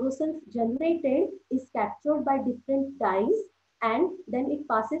 the fluorescence generated is captured by different dyes, and then it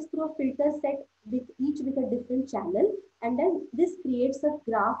passes through a filter set with each with a different channel, and then this creates a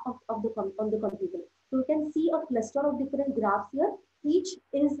graph on the computer. So you can see a cluster of different graphs here. Each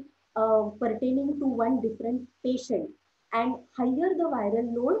is pertaining to one different patient. And higher the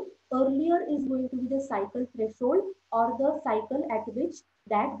viral load, earlier is going to be the cycle threshold or the cycle at which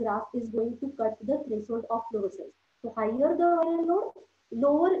that graph is going to cut the threshold of fluorescence. So higher the viral load,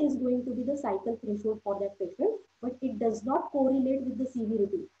 lower is going to be the cycle threshold for that patient, but it does not correlate with the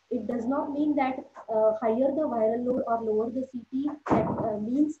severity. It does not mean that higher the viral load or lower the CT, that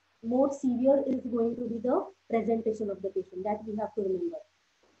means more severe is going to be the presentation of the patient. That we have to remember.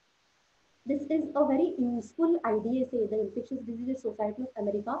 This is a very useful IDSA, the Infectious Diseases Society of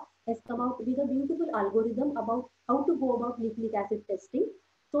America, has come out with a beautiful algorithm about how to go about nucleic acid testing.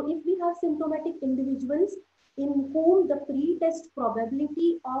 So if we have symptomatic individuals in whom the pre-test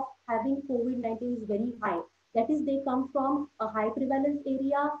probability of having COVID-19 is very high, that is, they come from a high prevalence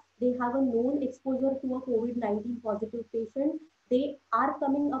area, they have a known exposure to a COVID-19 positive patient, they are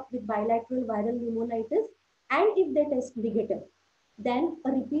coming up with bilateral viral pneumonitis, and if they test negative, then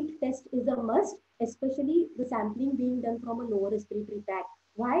a repeat test is a must, especially the sampling being done from a lower respiratory tract.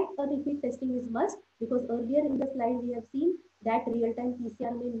 Why a repeat testing is must? Because earlier in the slide we have seen that real-time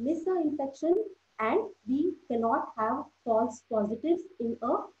PCR may miss an infection and we cannot have false positives in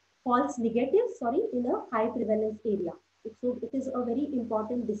a false negatives, sorry, in a high prevalence area. So it is a very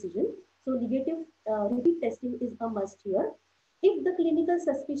important decision. So negative repeat testing is a must here. If the clinical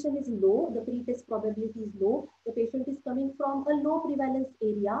suspicion is low, the pretest probability is low, the patient is coming from a low prevalence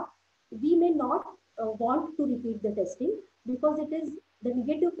area, we may not want to repeat the testing because it is the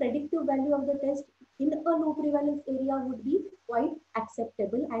negative predictive value of the test in a low prevalence area would be quite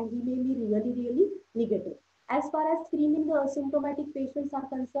acceptable and we may be really, really negative. As far as screening the asymptomatic patients are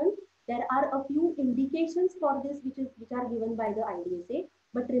concerned, there are a few indications for this which are given by the IDSA.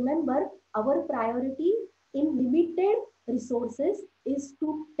 But remember, our priority in limited resources is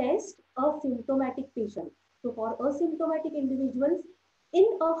to test a symptomatic patient. So for asymptomatic individuals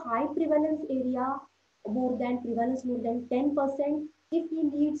in a high prevalence area, more than prevalence more than 10%, if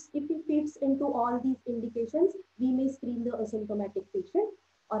he fits into all these indications, we may screen the asymptomatic patient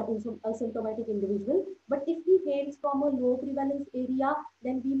or asymptomatic individual. But if he hails from a low prevalence area,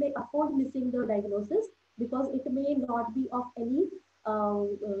 then we may afford missing the diagnosis because it may not be of any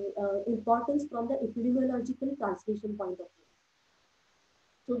importance from the epidemiological translation point of view.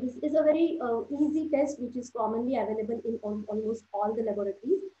 So this is a very easy test which is commonly available in almost all the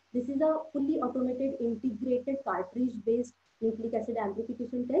laboratories. This is a fully automated integrated cartridge-based nucleic acid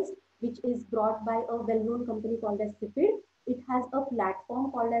amplification test which is brought by a well-known company called as CIPID. It has a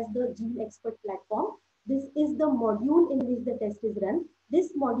platform called as the Gene Expert platform. This is the module in which the test is run.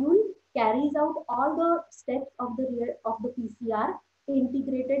 This module carries out all the steps of the PCR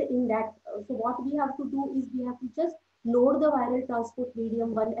integrated in that. So what we have to do is we have to just load the viral transport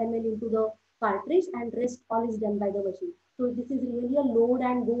medium 1 ml into the cartridge and rest all is done by the machine. So this is really a load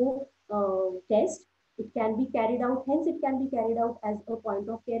and go test. It can be carried out, hence it can be carried out as a point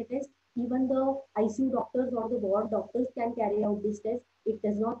of care test. Even the ICU doctors or the ward doctors can carry out this test. It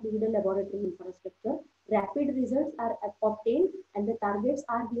does not need a laboratory infrastructure. Rapid results are obtained and the targets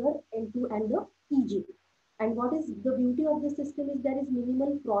are here N2 and the EG. And what is the beauty of this system is there is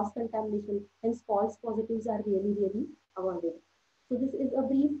minimal cross-contamination, hence false positives are really, really avoided. So this is a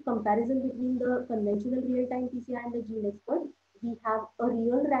brief comparison between the conventional real-time PCR and the Gene Expert. We have a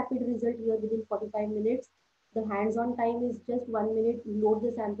real rapid result here within 45 minutes. The hands-on time is just 1 minute, you load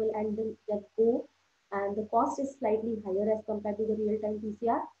the sample and then just go. And the cost is slightly higher as compared to the real-time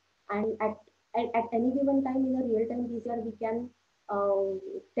PCR. And at any given time in a real-time PCR, we can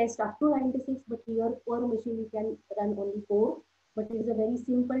test up to 96, but here per machine we can run only 4. But it is a very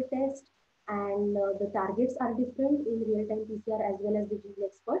simple test and the targets are different in real-time PCR as well as the Gene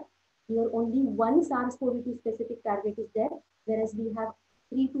Expert. Here only one SARS-CoV-2 specific target is there, whereas we have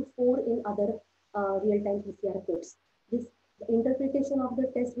 3 to 4 in other real-time PCR kits. This the interpretation of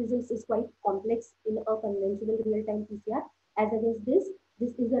the test results is quite complex in a conventional real-time PCR. As against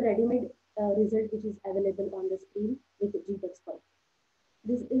this is a ready-made result which is available on the screen with Gene Expert.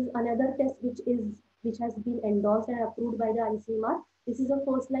 This is another test which is which has been endorsed and approved by the ICMR. This is a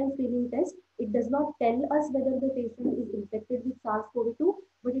first-line screening test. It does not tell us whether the patient is infected with SARS-CoV-2,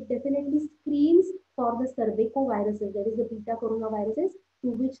 but it definitely screens for the cervicoviruses, that is the beta coronaviruses, to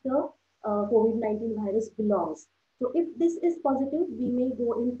which the COVID-19 virus belongs. So if this is positive, we may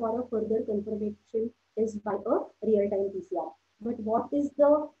go in for a further confirmation test by a real-time PCR. But what is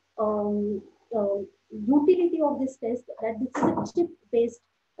the utility of this test? That this is a chip-based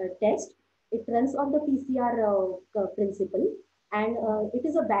test. It runs on the PCR principle, and it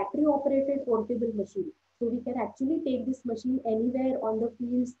is a battery-operated portable machine. So we can actually take this machine anywhere on the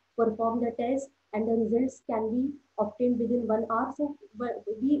fields, perform the test, and the results can be obtained within 1 hour. So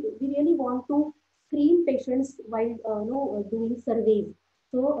we really want to screen patients while doing surveys.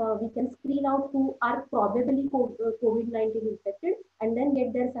 So we can screen out who are probably COVID-19 infected and then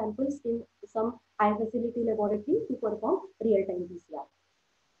get their samples in some high facility laboratory to perform real-time PCR.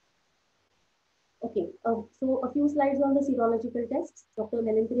 Okay, so a few slides on the serological tests. Dr.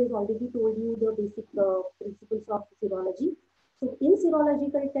 Melantri has already told you the basic principles of serology. So in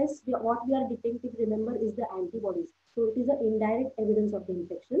serological tests, what we are detecting, remember, is the antibodies. So it is an indirect evidence of the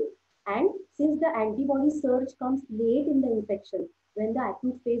infection. And since the antibody surge comes late in the infection, when the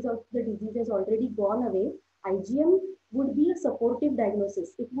acute phase of the disease has already gone away, IgM would be a supportive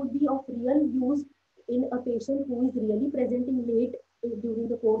diagnosis. It would be of real use in a patient who is really presenting late during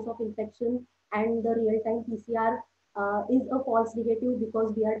the course of infection, and the real-time PCR is a false negative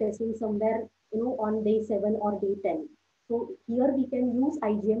because we are testing somewhere on day 7 or day 10. So here we can use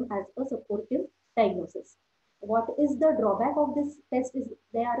IgM as a supportive diagnosis. What is the drawback of this test is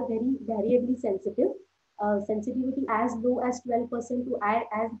they are very variably sensitive. Sensitivity as low as 12% to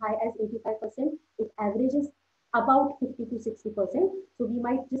as high as 85%. It averages about 50 to 60%. So we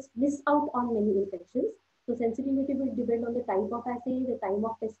might just miss out on many infections. So sensitivity will depend on the type of assay, the time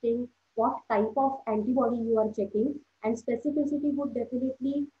of testing, what type of antibody you are checking, and specificity would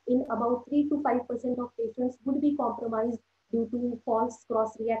definitely in about 3 to 5% of patients would be compromised due to false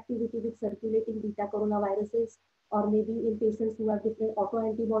cross-reactivity with circulating beta coronaviruses, or maybe in patients who have different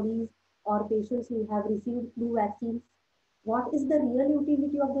autoantibodies, or patients who have received flu vaccines. What is the real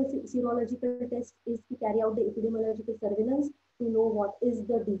utility of the serological test is to carry out the epidemiological surveillance, to know what is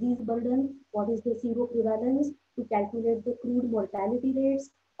the disease burden, what is the seroprevalence, to calculate the crude mortality rates,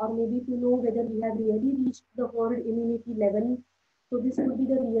 or maybe to know whether we have really reached the herd immunity level. So this could be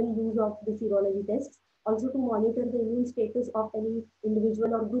the real use of the serology tests. Also to monitor the immune status of any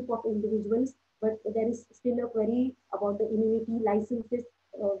individual or group of individuals, but there is still a query about the immunity licenses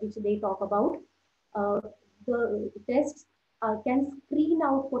which they talk about. The tests can screen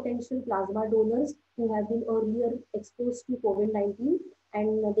out potential plasma donors who have been earlier exposed to COVID-19,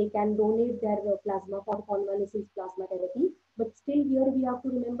 and they can donate their plasma for convalescent plasma therapy. But still here we have to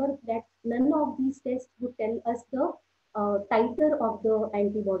remember that none of these tests would tell us the titer of the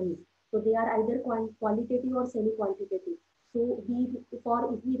antibodies. So they are either qualitative or semi-quantitative. So if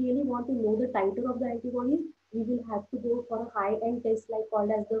we really want to know the titer of the antibodies, we will have to go for a high-end test like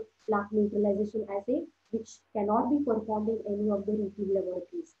called as the plaque neutralization assay, which cannot be performed in any of the routine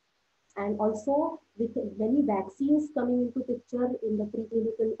laboratories. And also with many vaccines coming into picture in the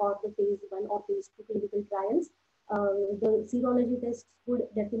preclinical or the phase 1 or phase 2 clinical trials, the serology tests would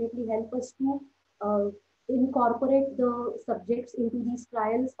definitely help us to incorporate the subjects into these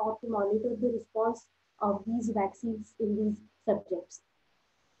trials or to monitor the response of these vaccines in these subjects.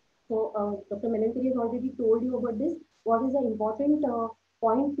 So Dr. Melantri has already told you about this. What is the important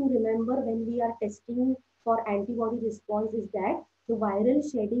point to remember when we are testing for antibody response is that the viral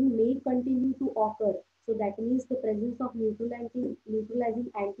shedding may continue to occur. So that means the presence of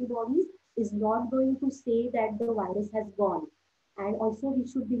neutralizing antibodies is not going to say that the virus has gone. And also we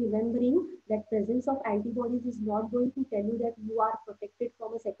should be remembering that presence of antibodies is not going to tell you that you are protected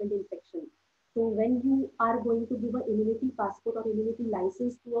from a second infection. So when you are going to give an immunity passport or immunity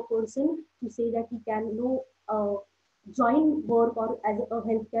license to a person to say that he can join work, or as a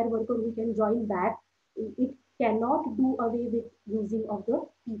healthcare worker who can join back, it cannot do away with using of the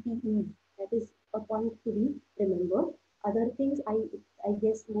PPE. That is a point to be remembered. Other things, I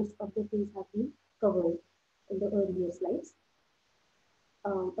guess most of the things have been covered in the earlier slides.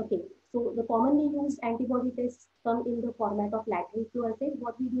 Okay, so the commonly used antibody tests come in the format of lateral flow assay.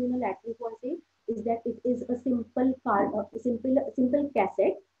 What we do in a lateral flow assay is that it is a simple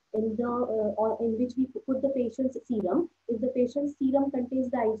cassette in the in which we put the patient's serum. If the patient's serum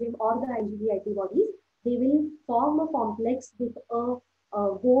contains the IgM or the IgG antibodies, they will form a complex with a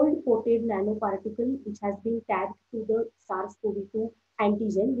gold-coated nanoparticle which has been tagged to the SARS-CoV-2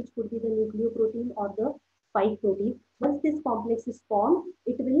 antigen, which could be the nucleoprotein or the spike protein. Once this complex is formed,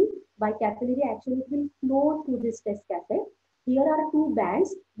 it will by capillary action, it will flow through this test cassette. Here are two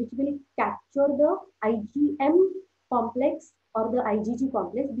bands which will capture the IgM complex or the IgG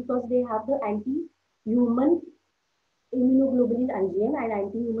complex because they have the anti-human immunoglobulin IgM and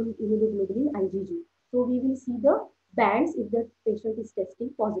anti-human immunoglobulin IgG. So we will see the bands if the patient is testing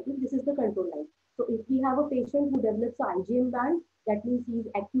positive. This is the control line. So if we have a patient who develops an IgM band, that means he is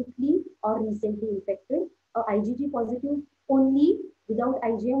acutely or recently infected. A IgG positive only without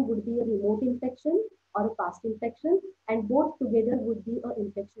IgM would be a remote infection or a past infection, and both together would be an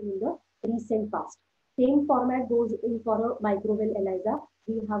infection in the recent past. Same format goes in for a microbial ELISA.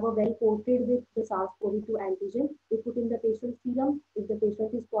 We have a well coated with the SARS-CoV-2 antigen. We put in the patient's serum. If the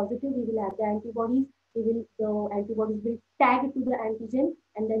patient is positive, we will add the antibodies. The antibodies will tag to the antigen,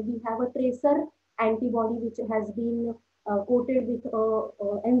 and then we have a tracer antibody which has been coated with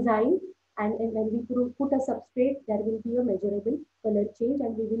enzyme. And when we put a substrate, there will be a measurable color change,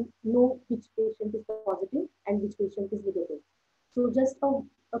 and we will know which patient is positive and which patient is negative. So just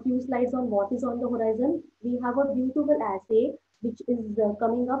a few slides on what is on the horizon. We have a beautiful assay which is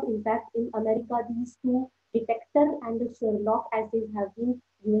coming up. In fact, in America, these two detector and the Sherlock assays have been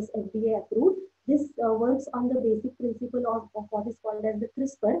US FDA approved. This works on the basic principle of what is called as the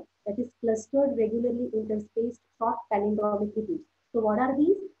CRISPR, that is clustered regularly interspaced short palindromic repeats. So what are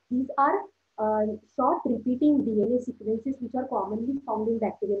these? These are short repeating DNA sequences which are commonly found in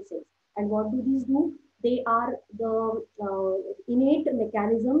bacterial cells. And what do these do? They are the innate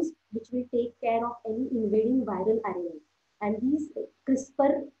mechanisms which will take care of any invading viral RNA. And these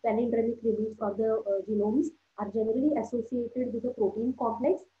CRISPR palindromic repeats or the genomes are generally associated with a protein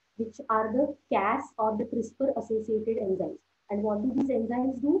complex, which are the Cas or the CRISPR associated enzymes. And what do these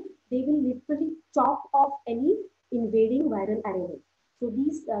enzymes do? They will literally chop off any invading viral RNA. So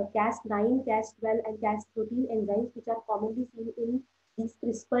these Cas9, Cas12, and Cas13 enzymes, which are commonly seen in these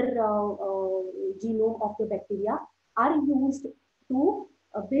CRISPR genome of the bacteria, are used to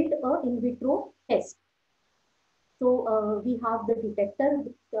build an in vitro test. So we have the detector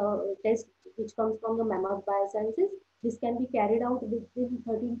test which comes from the MIMER Biosciences. This can be carried out within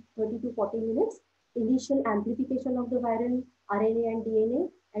 30 to 40 minutes. Initial amplification of the viral RNA and DNA,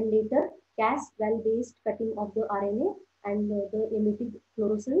 and later Cas12 based cutting of the RNA, and the emitted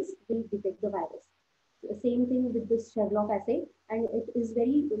fluorescence will detect the virus. The same thing with this Sherlock assay, and it is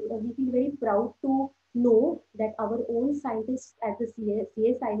we feel very proud to know that our own scientists at the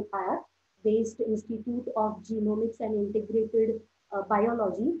CSIR based Institute of Genomics and Integrated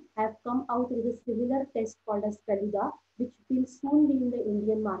Biology have come out with a similar test called as Feluda, which will soon be in the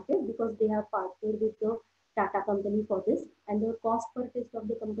Indian market because they have partnered with the Tata company for this, and the cost per test of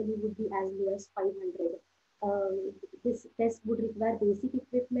the company would be as low as 500. This test would require basic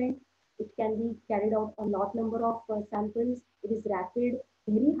equipment. It can be carried out a lot number of samples. It is rapid,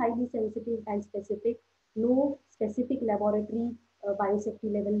 very highly sensitive and specific. No specific laboratory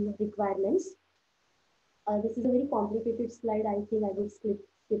biosafety level requirements. This is a very complicated slide. I think I will skip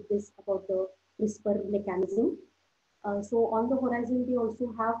this about the CRISPR mechanism. So on the horizon, we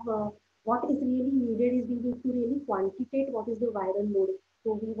also have what is really needed is we need to really quantitate what is the viral load.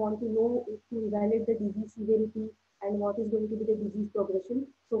 So we want to know to evaluate the disease severity and what is going to be the disease progression.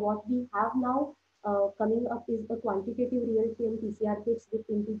 So what we have now coming up is the quantitative real-time PCR kits with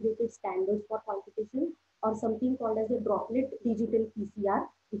integrated standards for quantitation, or something called as a droplet digital PCR,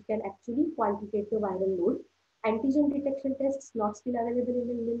 which can actually quantitate the viral load. Antigen detection tests not still available in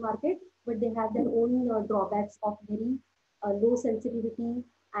the Indian market, but they have their own drawbacks of very low sensitivity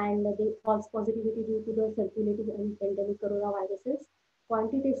and the false positivity due to the circulating and endemic coronaviruses.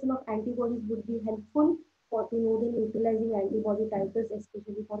 Quantitation of antibodies would be helpful to know the neutralizing antibody titers,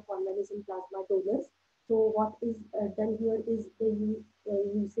 especially for convalescent plasma donors. So what is done here is the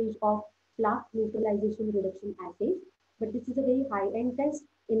usage of plaque neutralization reduction assays. But this is a very high-end test,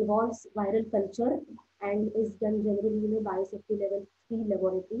 involves viral culture, and is done generally in a biosafety level 3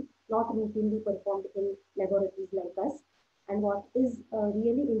 laboratory, not routinely performed in laboratories like us. And what is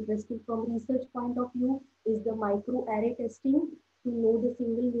really interesting from research point of view is the microarray testing to know the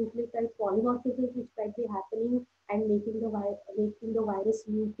single nucleotide polymorphisms which might be happening and making the virus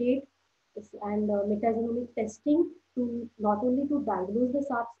mutate, and metagenomic testing to not only to diagnose the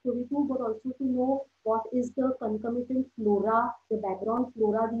SARS-CoV-2 but also to know what is the concomitant flora, the background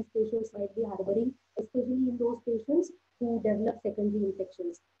flora these patients might be harboring, especially in those patients who develop secondary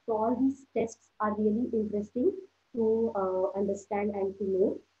infections. So all these tests are really interesting to understand and to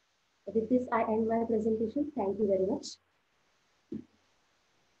know. With this, I end my presentation. Thank you very much.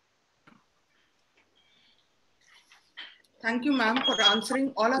 Thank you, ma'am, for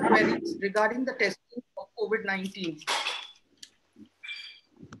answering all our queries regarding the testing of COVID-19.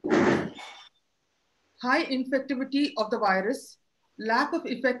 high infectivity of the virus, lack of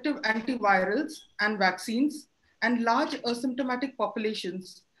effective antivirals and vaccines, and large asymptomatic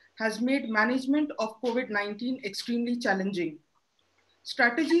populations has made management of COVID-19 extremely challenging.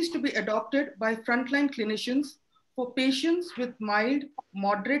 Strategies to be adopted by frontline clinicians for patients with mild,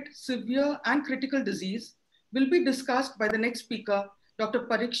 moderate, severe, and critical disease will be discussed by the next speaker, Dr.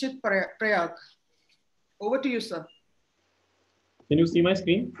 Parikshit Prayag. Over to you, sir. Can you see my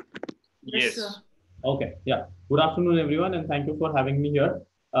screen? Yes, sir. Okay, yeah. Good afternoon, everyone, and thank you for having me here.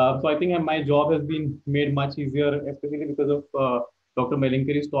 So I think my job has been made much easier, especially because of Dr.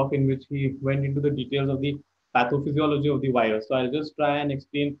 Melinkari's talk, in which he went into the details of the pathophysiology of the virus. So I'll just try and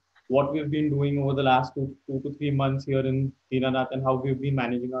explain what we've been doing over the last two to 3 months here in Dinanath and how we've been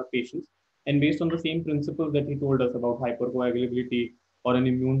managing our patients. And based on the same principles that he told us about hypercoagulability or an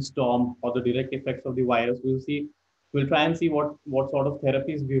immune storm or the direct effects of the virus, we'll try and see what sort of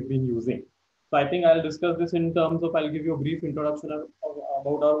therapies we've been using. So I think I'll discuss this in terms of, I'll give you a brief introduction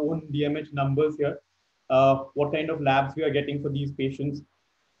about our own DMH numbers here, what kind of labs we are getting for these patients,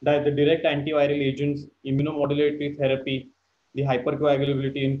 the direct antiviral agents, immunomodulatory therapy, the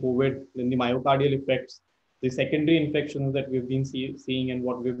hypercoagulability in COVID, then the myocardial effects, the secondary infections that we've been seeing and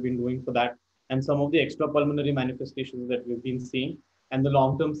what we've been doing for that, and some of the extrapulmonary manifestations that we've been seeing, and the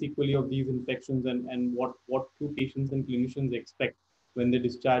long-term sequelae of these infections, and what do patients and clinicians expect when they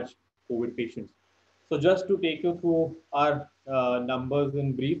discharge COVID patients. So just to take you through our numbers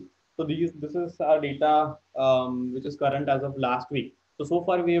in brief. So this is our data, which is current as of last week. So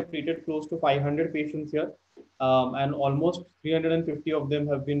far we have treated close to 500 patients here, and almost 350 of them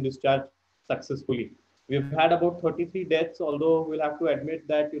have been discharged successfully. We've had about 33 deaths, although we'll have to admit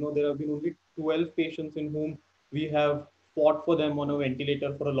that there have been only 12 patients in whom we have fought for them on a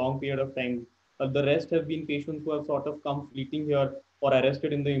ventilator for a long period of time. The rest have been patients who have sort of come fleeting here or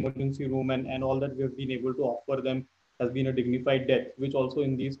arrested in the emergency room, and all that we have been able to offer them has been a dignified death, which also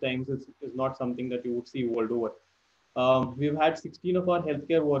in these times is not something that you would see world over. We've had 16 of our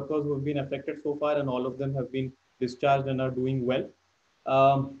healthcare workers who have been affected so far, and all of them have been discharged and are doing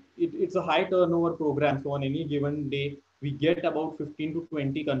well. It's a high turnover program. So on any given day, we get about 15 to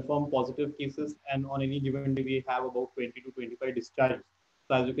 20 confirmed positive cases, and on any given day, we have about 20 to 25 discharges.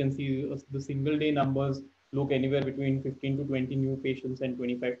 So as you can see, the single day numbers look anywhere between 15 to 20 new patients and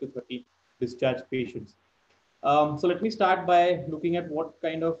 25 to 30 discharged patients. So let me start by looking at what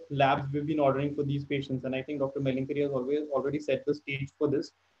kind of labs we've been ordering for these patients. And I think Dr. Melinkari has already set the stage for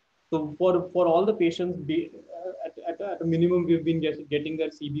this. So for all the patients, at a minimum, we've been getting their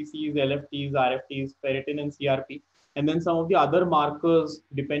CBCs, LFTs, RFTs, ferritin, and CRP. And then some of the other markers,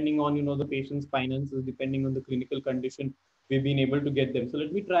 depending on the patient's finances, depending on the clinical condition, we've been able to get them. So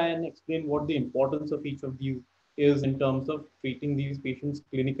let me try and explain what the importance of each of these is in terms of treating these patients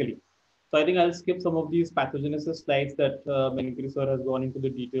clinically. So I think I'll skip some of these pathogenesis slides that Melinkari sir has gone into the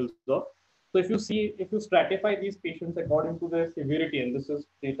details of. So if you stratify these patients according to their severity, and this is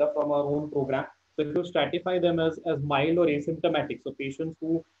data from our own program. So if you stratify them as mild or asymptomatic, so patients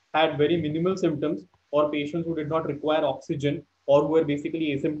who had very minimal symptoms or patients who did not require oxygen or who were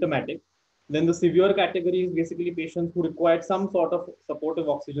basically asymptomatic, then the severe category is basically patients who required some sort of supportive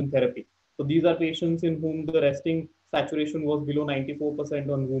oxygen therapy. So these are patients in whom the resting saturation was below 94%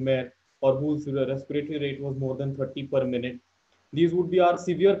 on room air, or whose respiratory rate was more than 30 per minute. These would be our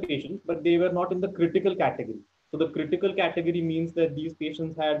severe patients, but they were not in the critical category. So the critical category means that these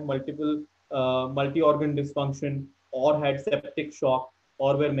patients had multi-organ dysfunction, or had septic shock,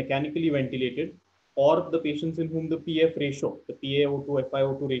 or were mechanically ventilated, or the patients in whom the PF ratio, the PaO2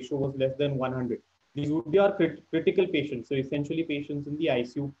 FiO2 ratio was less than 100. These would be our critical patients. So essentially patients in the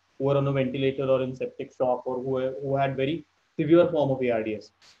ICU who are on a ventilator or in septic shock, or who had very severe form of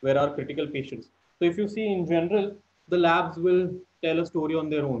ARDS, were our critical patients. So if you see in general, the labs will tell a story on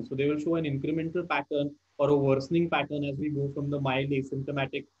their own. So they will show an incremental pattern or a worsening pattern as we go from the mild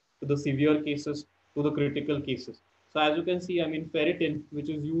asymptomatic to the severe cases to the critical cases. So as you can see, ferritin, which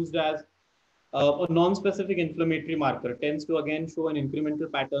is used as a non-specific inflammatory marker, tends to again show an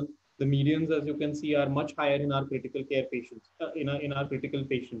incremental pattern. The medians, as you can see, are much higher in our critical care patients, in our critical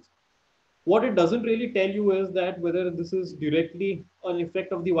patients. What it doesn't really tell you is that whether this is directly an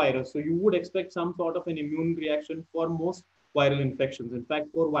effect of the virus. So you would expect some sort of an immune reaction for most viral infections. In fact,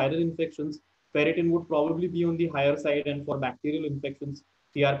 for viral infections, ferritin would probably be on the higher side, and for bacterial infections,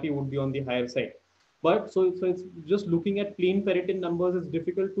 CRP would be on the higher side. But so it's just looking at plain ferritin numbers, it's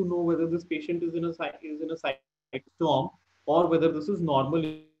difficult to know whether this patient is in a cytostorm or whether this is normal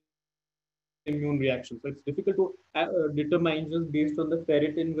in the patient. immune reaction. So it's difficult to determine just based on the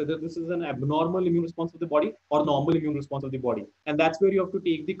ferritin whether this is an abnormal immune response of the body or normal immune response of the body. And that's where you have to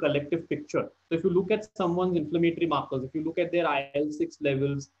take the collective picture. So if you look at someone's inflammatory markers, if you look at their IL-6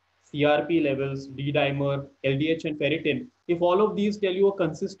 levels, CRP levels, D-dimer, LDH, and ferritin, if all of these tell you a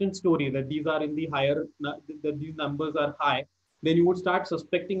consistent story that these are in the higher, that these numbers are high, then you would start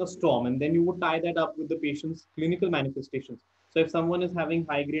suspecting a storm, and then you would tie that up with the patient's clinical manifestations. So if someone is having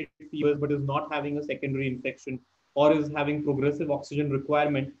high grade fevers but is not having a secondary infection or is having progressive oxygen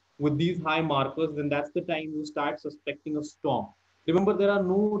requirement with these high markers, then that's the time you start suspecting a storm. Remember, there are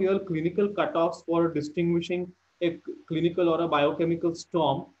no real clinical cutoffs for distinguishing a clinical or a biochemical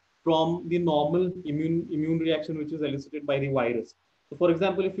storm from the normal immune reaction which is elicited by the virus. So, for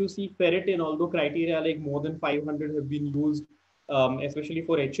example, if you see ferritin, although criteria like more than 500 have been used, especially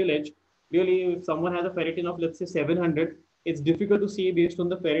for HLH, really, if someone has a ferritin of let's say 700, it's difficult to say based on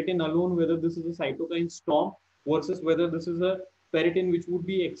the ferritin alone whether this is a cytokine storm versus whether this is a ferritin which would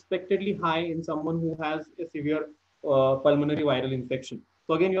be expectedly high in someone who has a severe pulmonary viral infection.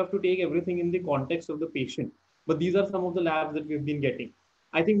 So again, you have to take everything in the context of the patient. But these are some of the labs that we've been getting.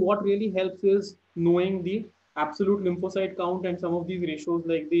 I think what really helps is knowing the absolute lymphocyte count and some of these ratios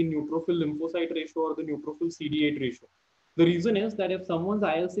like the neutrophil lymphocyte ratio or the neutrophil CD8 ratio. The reason is that if someone's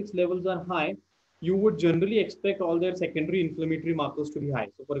IL-6 levels are high, you would generally expect all their secondary inflammatory markers to be high.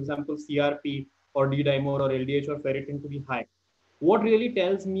 So for example, CRP or D-dimer or LDH or ferritin to be high. What really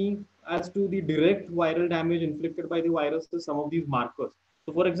tells me as to the direct viral damage inflicted by the virus is some of these markers.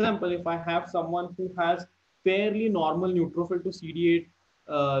 So for example, if I have someone who has fairly normal neutrophil to CD8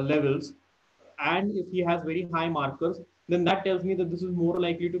 levels, and if he has very high markers, then that tells me that this is more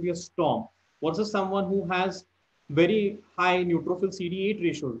likely to be a storm versus someone who has very high neutrophil CD8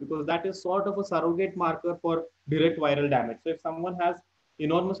 ratios, because that is sort of a surrogate marker for direct viral damage. So if someone has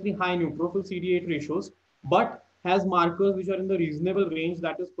enormously high neutrophil CD8 ratios, but has markers which are in the reasonable range,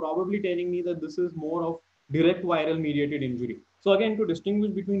 that is probably telling me that this is more of direct viral mediated injury. So again, to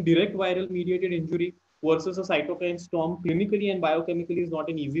distinguish between direct viral mediated injury versus a cytokine storm clinically and biochemically is not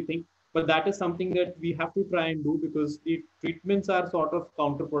an easy thing, but that is something that we have to try and do because the treatments are sort of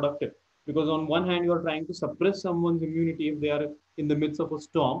counterproductive. Because on one hand, you are trying to suppress someone's immunity if they are in the midst of a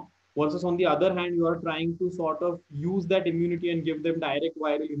storm, versus on the other hand, you are trying to sort of use that immunity and give them direct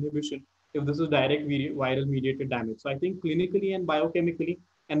viral inhibition if this is direct viral mediated damage. So I think clinically and biochemically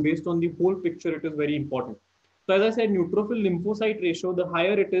and based on the whole picture, it is very important. So as I said, neutrophil lymphocyte ratio, the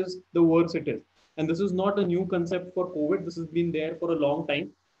higher it is, the worse it is. And this is not a new concept for COVID. This has been there for a long time.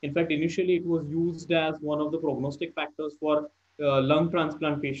 In fact, initially it was used as one of the prognostic factors for lung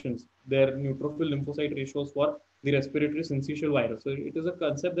transplant patients, their neutrophil lymphocyte ratios for the respiratory syncytial virus. So it is a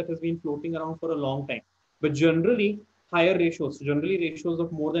concept that has been floating around for a long time. But generally, higher ratios, generally ratios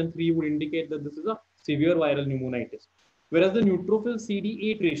of more than 3 would indicate that this is a severe viral pneumonitis. Whereas the neutrophil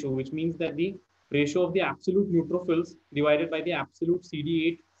CD8 ratio, which means that the ratio of the absolute neutrophils divided by the absolute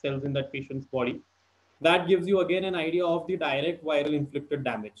CD8 cells in that patient's body, that gives you again an idea of the direct viral inflicted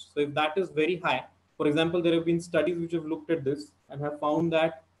damage. So if that is very high, for example, there have been studies which have looked at this and have found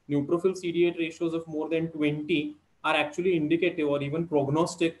that neutrophil CD8 ratios of more than 20 are actually indicative or even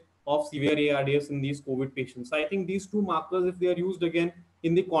prognostic of severe ARDS in these COVID patients. So I think these two markers, if they are used again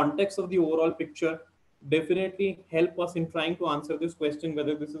in the context of the overall picture, definitely help us in trying to answer this question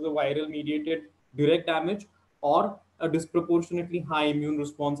whether this is a viral mediated direct damage or a disproportionately high immune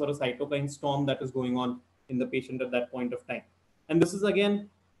response or a cytokine storm that is going on in the patient at that point of time. And this is again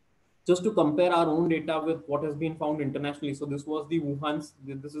just to compare our own data with what has been found internationally. So this was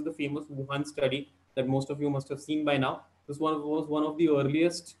this is the famous Wuhan study that most of you must have seen by now. This one was one of the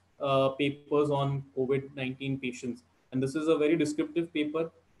earliest papers on COVID-19 patients. And this is a very descriptive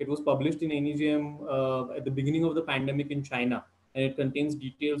paper. It was published in NEJM at the beginning of the pandemic in China. And it contains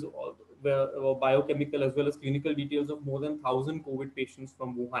details of biochemical as well as clinical details of more than 1,000 COVID patients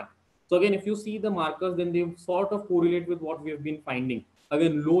from Wuhan. So again, if you see the markers, then they sort of correlate with what we have been finding.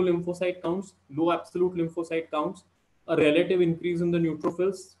 Again, low lymphocyte counts, low absolute lymphocyte counts, a relative increase in the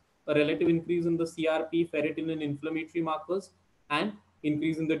neutrophils, a relative increase in the CRP, ferritin, and inflammatory markers, and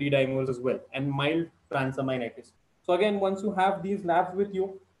increase in the D-dimers as well, and mild transaminitis. So again, once you have these labs with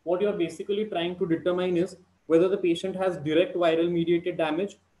you, what you're basically trying to determine is whether the patient has direct viral mediated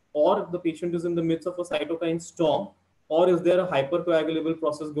damage or the patient is in the midst of a cytokine storm, or is there a hypercoagulable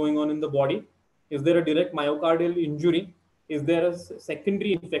process going on in the body? Is there a direct myocardial injury? Is there a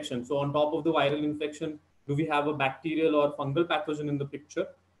secondary infection? So on top of the viral infection, do we have a bacterial or fungal pathogen in the picture?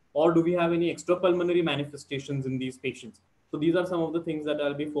 Or do we have any extrapulmonary manifestations in these patients? So these are some of the things that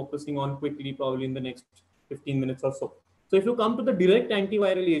I'll be focusing on quickly, probably in the next 15 minutes or so. So if you come to the direct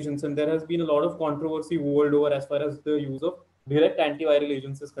antiviral agents, and there has been a lot of controversy world over as far as the use of direct antiviral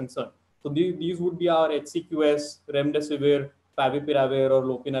agents is concerned. So these would be our HCQS, remdesivir, favipiravir, or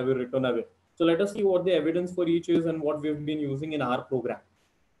lopinavir, ritonavir. So let us see what the evidence for each is and what we've been using in our program.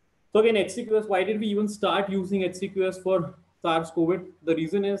 So again, HCQS, why did we even start using HCQS for SARS-CoV? The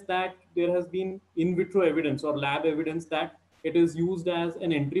reason is that there has been in vitro evidence or lab evidence that it is used as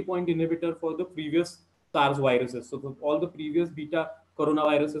an entry point inhibitor for the previous SARS viruses. So all the previous beta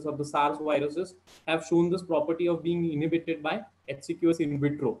coronaviruses of the SARS viruses have shown this property of being inhibited by HCQS in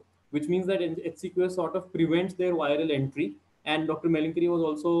vitro, which means that HCQS sort of prevents their viral entry. And Dr. Melinkeri was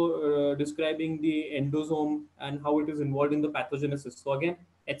also describing the endosome and how it is involved in the pathogenesis. So again,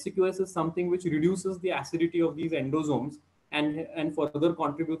 HCQS is something which reduces the acidity of these endosomes and further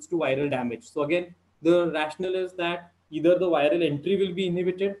contributes to viral damage. So again, the rationale is that either the viral entry will be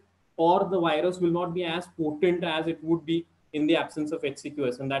inhibited or the virus will not be as potent as it would be in the absence of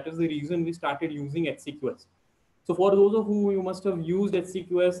HCQS. And that is the reason we started using HCQS. So for those of you must have used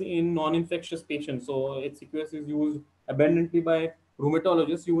HCQS in non-infectious patients. So HCQS is used abundantly by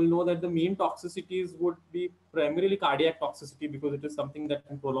rheumatologists. You will know that the main toxicities would be primarily cardiac toxicity because it is something that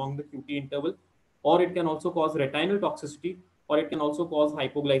can prolong the QT interval, or it can also cause retinal toxicity, or it can also cause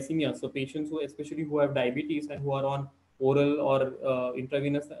hypoglycemia. So patients who, especially who have diabetes and who are on oral or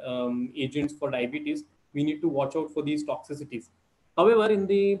intravenous agents for diabetes, we need to watch out for these toxicities. However, in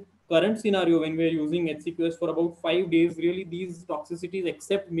the current scenario, when we are using HCQS for about 5 days, really these toxicities,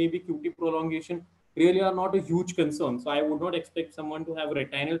 except maybe QT prolongation, really are not a huge concern. So I would not expect someone to have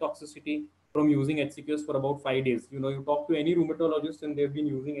retinal toxicity from using HCQS for about 5 days. You know, you talk to any rheumatologist and they've been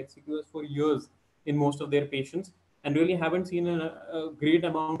using HCQS for years in most of their patients and really haven't seen a great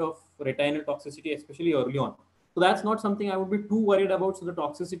amount of retinal toxicity, especially early on. So that's not something I would be too worried about. So the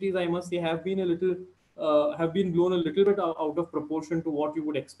toxicities, I must say, have been blown a little bit out of proportion to what you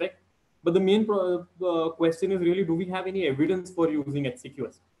would expect. But the main question is really, do we have any evidence for using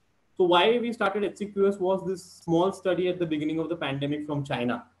HCQS? So why we started HCQS was this small study at the beginning of the pandemic from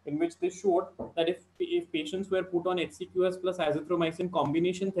China, in which they showed that if patients were put on HCQS plus azithromycin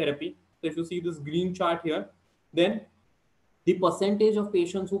combination therapy, so if you see this green chart here, then the percentage of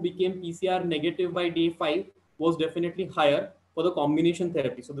patients who became PCR negative by day 5 was definitely higher for the combination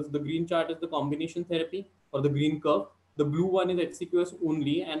therapy. So the green chart is the combination therapy or the green curve. The blue one is HCQS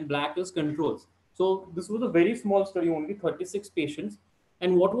only and black is controls. So this was a very small study, only 36 patients.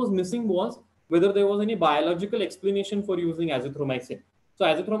 And what was missing was whether there was any biological explanation for using azithromycin. So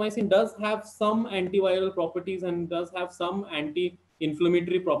azithromycin does have some antiviral properties and does have some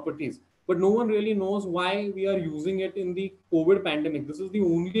anti-inflammatory properties, but no one really knows why we are using it in the COVID pandemic. This is the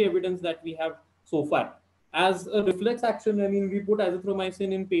only evidence that we have so far. As a reflex action, I mean, we put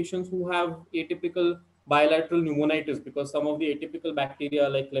azithromycin in patients who have atypical bilateral pneumonitis because some of the atypical bacteria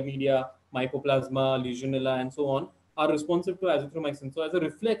like chlamydia, mycoplasma, legionella, and so on are responsive to azithromycin. So as a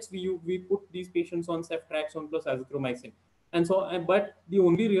reflex, we put these patients on ceftriaxone plus azithromycin. And so, but the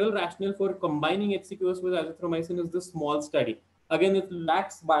only real rationale for combining HCQS with azithromycin is this small study. Again, it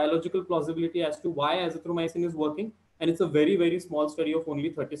lacks biological plausibility as to why azithromycin is working, and it's a very, very small study of only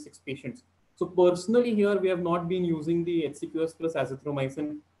 36 patients. So personally here, we have not been using the HCQS plus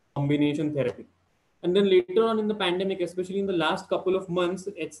azithromycin combination therapy. And then later on in the pandemic, especially in the last couple of months,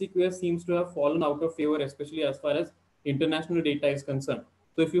 HCQS seems to have fallen out of favor, especially as far as international data is concerned.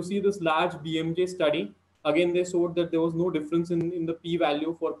 So if you see this large BMJ study, again, they showed that there was no difference in the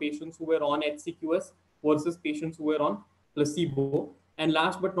p-value for patients who were on HCQS versus patients who were on placebo. And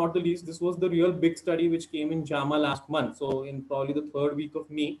last but not the least, this was the real big study which came in JAMA last month. So in probably the 3rd week of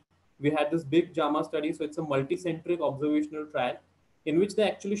May, we had this big JAMA study. So it's a multi-centric observational trial in which they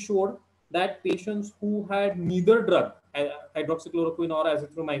actually showed that patients who had neither drug, hydroxychloroquine or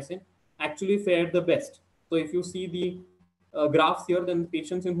azithromycin, actually fared the best. So if you see the graphs here, then the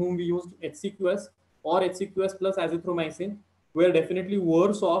patients in whom we used HCQS or HCQS plus azithromycin were definitely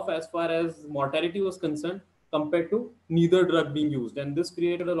worse off as far as mortality was concerned compared to neither drug being used. And this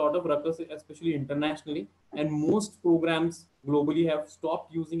created a lot of ruckus, especially internationally. And most programs globally have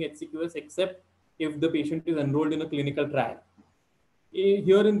stopped using HCQS except if the patient is enrolled in a clinical trial.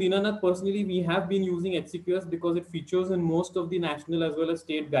 Here in Dinanath, personally, we have been using HCQS because it features in most of the national as well as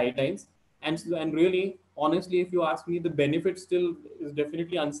state guidelines. And really, honestly, if you ask me, the benefit still is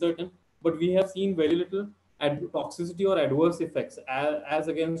definitely uncertain, but we have seen very little toxicity or adverse effects as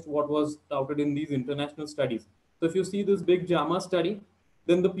against what was touted in these international studies. So if you see this big JAMA study,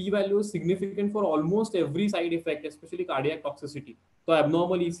 then the p-value is significant for almost every side effect, especially cardiac toxicity. So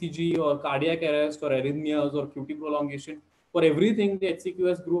abnormal ECG or cardiac arrest or arrhythmias or QT prolongation, for everything, the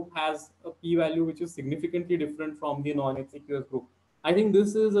HCQS group has a p-value which is significantly different from the non-HCQS group. I think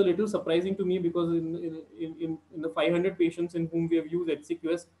this is a little surprising to me because in the 500 patients in whom we have used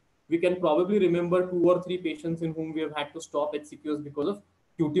HCQS, we can probably remember 2 or 3 patients in whom we have had to stop HCQS because of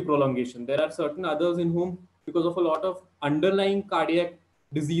QT prolongation. There are certain others in whom, because of a lot of underlying cardiac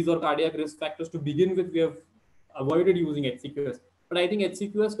disease or cardiac risk factors to begin with, we have avoided using HCQS. But I think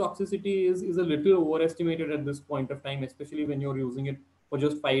HCQS toxicity is a little overestimated at this point of time, especially when you're using it for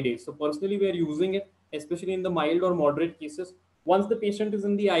just 5 days. So personally, we are using it, especially in the mild or moderate cases. Once the patient is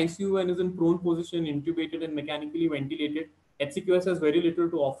in the ICU and is in prone position, intubated and mechanically ventilated, HCQS has very little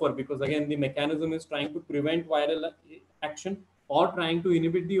to offer because again, the mechanism is trying to prevent viral action or trying to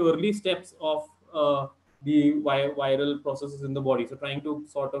inhibit the early steps of the viral processes in the body. So trying to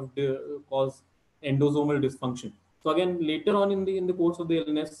sort of cause endosomal dysfunction. So again, later on in the course of the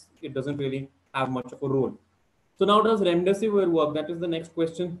illness, it doesn't really have much of a role. So now does remdesivir work? That is the next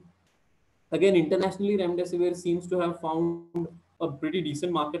question. Again, internationally, remdesivir seems to have found a pretty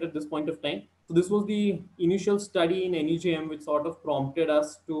decent market at this point of time. So this was the initial study in NEJM, which sort of prompted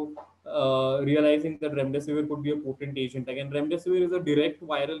us to realizing that remdesivir could be a potent agent. Again, remdesivir is a direct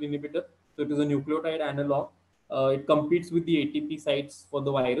viral inhibitor, so it is a nucleotide analog. It competes with the ATP sites for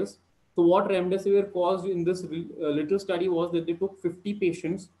the virus. So what remdesivir caused in this little study was that they took 50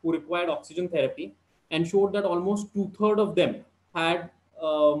 patients who required oxygen therapy and showed that almost 2/3 of them had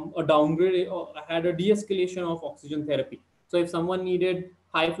a downgrade or had a de-escalation of oxygen therapy. So if someone needed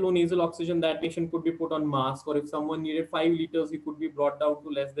high flow nasal oxygen, that patient could be put on mask, or if someone needed 5 liters, he could be brought down to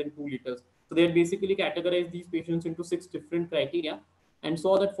less than 2 liters. So they had basically categorized these patients into 6 different criteria and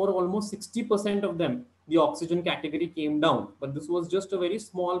saw that for almost 60% of them, the oxygen category came down. But this was just a very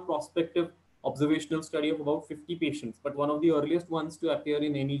small prospective observational study of about 50 patients, but one of the earliest ones to appear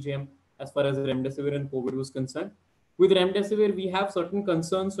in NEJM as far as remdesivir and COVID was concerned. With remdesivir, we have certain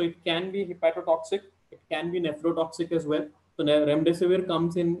concerns. So it can be hepatotoxic, it can be nephrotoxic as well. So remdesivir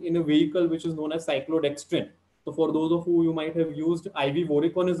comes in a vehicle which is known as cyclodextrin. So for those of you might have used IV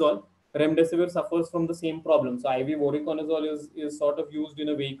voriconazole, remdesivir suffers from the same problem. So IV voriconazole is sort of used in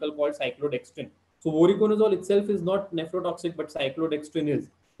a vehicle called cyclodextrin. So voriconazole itself is not nephrotoxic, but cyclodextrin is.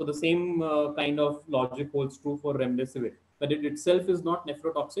 So the same kind of logic holds true for remdesivir, but it itself is not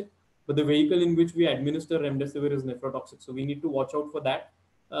nephrotoxic, but the vehicle in which we administer remdesivir is nephrotoxic. So we need to watch out for that.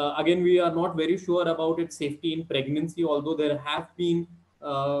 Again, we are not very sure about its safety in pregnancy, although there have been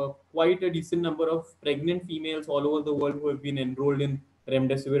quite a decent number of pregnant females all over the world who have been enrolled in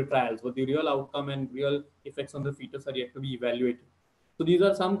remdesivir trials, but the real outcome and real effects on the fetus are yet to be evaluated. So these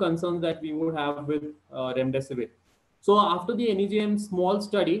are some concerns that we would have with remdesivir. So after the NEJM small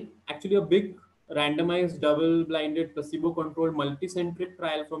study, actually a big randomized double-blinded placebo-controlled multicentric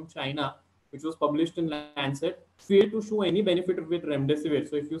trial from China, which was published in Lancet, failed to show any benefit with remdesivir.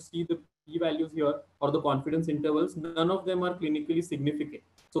 So if you see the p-values here or the confidence intervals, none of them are clinically significant.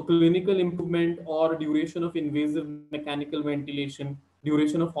 So clinical improvement or duration of invasive mechanical ventilation,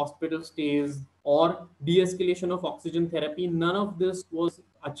 duration of hospital stays, or de-escalation of oxygen therapy, none of this was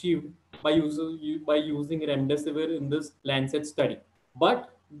achieved by using remdesivir in this Lancet study. But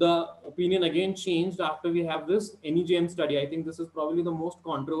the opinion again changed after we have this NEJM study. I think this is probably the most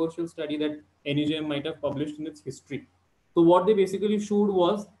controversial study that NEJM might have published in its history. So what they basically showed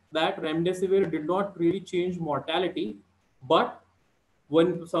was that remdesivir did not really change mortality, but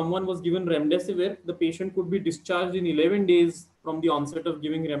when someone was given remdesivir, the patient could be discharged in 11 days from the onset of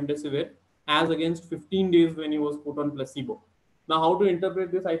giving remdesivir, as against 15 days when he was put on placebo. Now, how to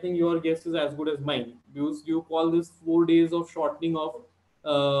interpret this? I think your guess is as good as mine. You call this 4 days of shortening of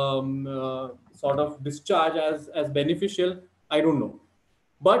sort of discharge as beneficial? I don't know.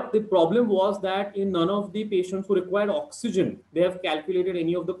 But the problem was that in none of the patients who required oxygen, they have calculated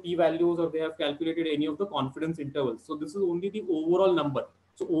any of the p-values or they have calculated any of the confidence intervals. So this is only the overall number.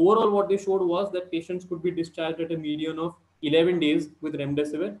 So overall, what they showed was that patients could be discharged at a median of 11 days with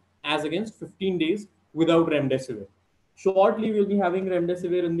remdesivir as against 15 days without remdesivir. Shortly, we'll be having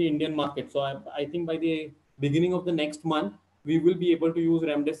remdesivir in the Indian market. So I think by the beginning of the next month, we will be able to use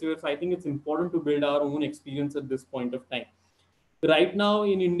remdesivir. So I think it's important to build our own experience at this point of time. Right now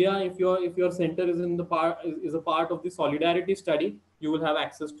in India, if your center is in the is a part of the Solidarity study, you will have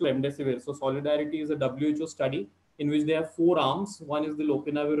access to remdesivir. So Solidarity is a WHO study in which they have 4 arms. One is the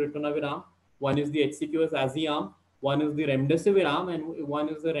lopinavir ritonavir arm, one is the HCQS AZI arm, one is the remdesivir arm, and one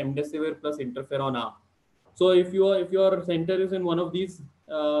is the remdesivir plus interferon arm. So if your center is in one of these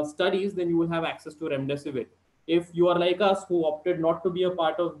studies, then you will have access to remdesivir. If you are like us who opted not to be a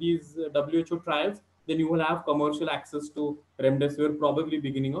part of these WHO trials, then you will have commercial access to remdesivir probably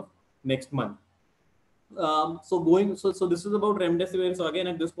beginning of next month. So this is about remdesivir. So again,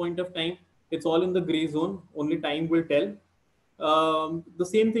 at this point of time, it's all in the gray zone. Only time will tell. The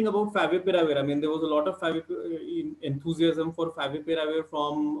same thing about favipiravir. I mean, there was a lot of enthusiasm for favipiravir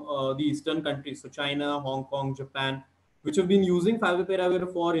from the eastern countries, so China, Hong Kong, Japan, which have been using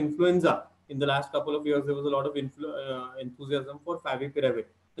favipiravir for influenza. In the last couple of years, there was a lot of enthusiasm for favipiravir,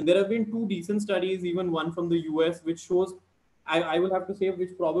 and there have been two decent studies, even one from the US, which shows, I will have to say,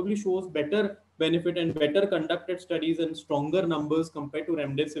 which probably shows better benefit and better conducted studies and stronger numbers compared to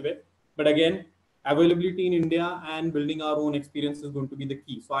remdesivir. But again, availability in India and building our own experience is going to be the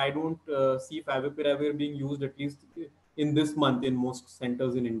key. So I don't see favipiravir being used, at least in this month, in most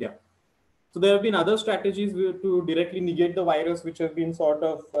centers in India. So there have been other strategies to directly negate the virus, which have been sort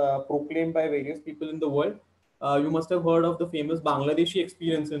of proclaimed by various people in the world. You must have heard of the famous Bangladeshi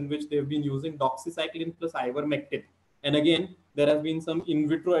experience in which they've been using doxycycline plus ivermectin. And again, there has been some in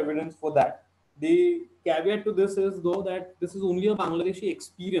vitro evidence for that. The caveat to this is, though, that this is only a Bangladeshi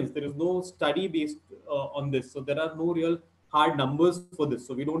experience. There is no study based on this. So there are no real hard numbers for this.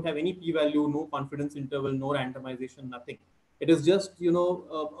 So we don't have any p-value, no confidence interval, no randomization, nothing. It is just,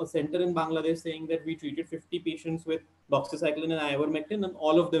 a center in Bangladesh saying that we treated 50 patients with doxycycline and ivermectin, and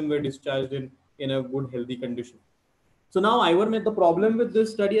all of them were discharged in a good, healthy condition. So now ivermectin, the problem with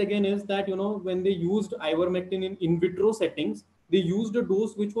this study again is that, when they used ivermectin in vitro settings, they used a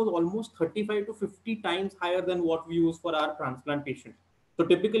dose which was almost 35 to 50 times higher than what we use for our transplant patients. So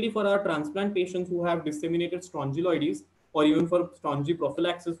typically for our transplant patients who have disseminated strongyloides, or even for strongy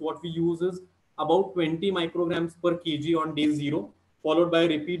prophylaxis, what we use is about 20 micrograms per kg on day 0, followed by a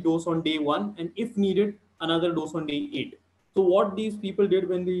repeat dose on day 1, and if needed, another dose on day 8. So what these people did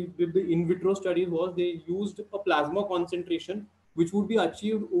when they did the in vitro studies was they used a plasma concentration which would be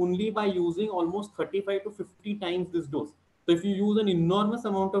achieved only by using almost 35 to 50 times this dose. So if you use an enormous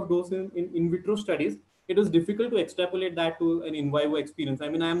amount of dose in vitro studies, it is difficult to extrapolate that to an in vivo experience. I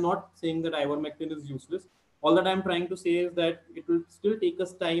mean, I am not saying that ivermectin is useless. All that I'm trying to say is that it will still take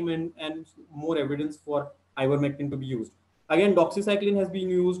us time and more evidence for ivermectin to be used. Again, doxycycline has been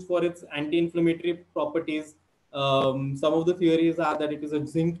used for its anti-inflammatory properties. Some of the theories are that it is a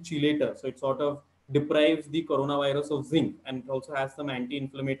zinc chelator, so it sort of deprives the coronavirus of zinc, and it also has some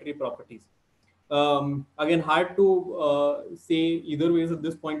anti-inflammatory properties. Again, hard to say either ways at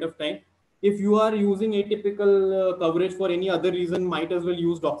this point of time. If you are using atypical coverage for any other reason, might as well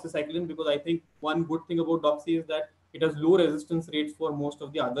use doxycycline, because I think one good thing about doxy is that it has low resistance rates for most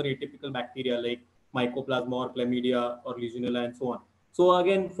of the other atypical bacteria like mycoplasma or chlamydia or legionella and so on. So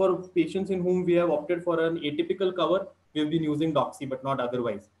again, for patients in whom we have opted for an atypical cover, we've been using doxy, but not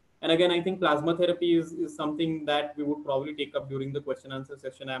otherwise. And again, I think plasma therapy is something that we would probably take up during the question answer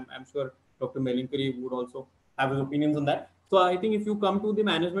session. I'm sure Dr. Melinkari would also have his opinions on that. So I think if you come to the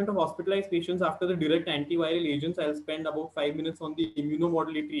management of hospitalized patients after the direct antiviral agents, I'll spend about 5 minutes on the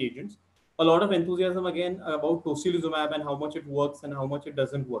immunomodulatory agents. A lot of enthusiasm again about tocilizumab and how much it works and how much it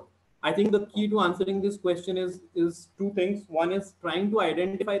doesn't work. I think the key to answering this question is two things. One is trying to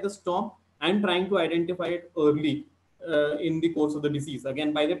identify the storm and trying to identify it early in the course of the disease.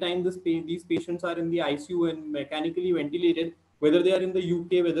 Again, by the time these patients are in the ICU and mechanically ventilated, whether they are in the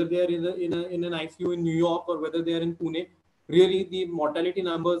UK, whether they are in an ICU in New York, or whether they are in Pune, really the mortality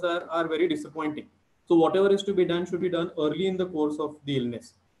numbers are very disappointing. So whatever is to be done should be done early in the course of the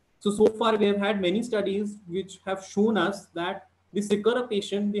illness. So far we have had many studies which have shown us that the sicker a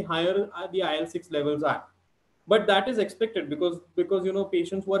patient, the higher the IL-6 levels are. But that is expected because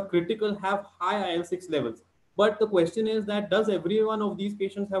patients who are critical have high IL-6 levels. But the question is that does every one of these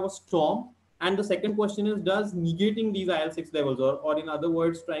patients have a storm? And the second question is, does negating these IL-6 levels, or in other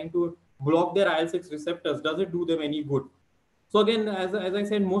words, trying to block their IL-6 receptors, does it do them any good? So again, as I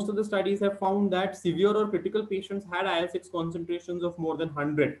said, most of the studies have found that severe or critical patients had IL-6 concentrations of more than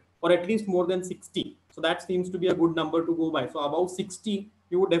 100 or at least more than 60. So that seems to be a good number to go by. So above 60,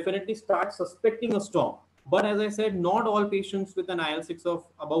 you would definitely start suspecting a storm. But as I said, not all patients with an IL-6 of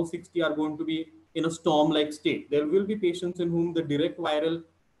above 60 are going to be in a storm-like state. There will be patients in whom the direct viral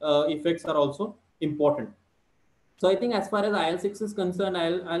effects are also important. So I think as far as IL-6 is concerned,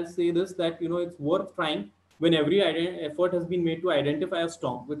 I'll say this, that it's worth trying when every effort has been made to identify a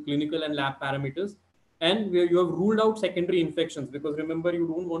storm with clinical and lab parameters, and where you have ruled out secondary infections, because remember, you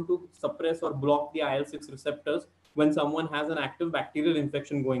don't want to suppress or block the IL-6 receptors when someone has an active bacterial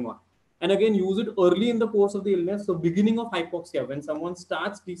infection going on. And again, use it early in the course of the illness. So beginning of hypoxia, when someone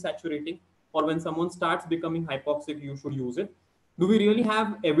starts desaturating or when someone starts becoming hypoxic, you should use it. Do we really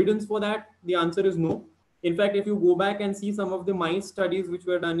have evidence for that? The answer is no. In fact, if you go back and see some of the mice studies which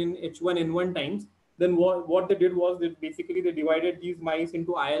were done in H1N1 times, then what they did was they divided these mice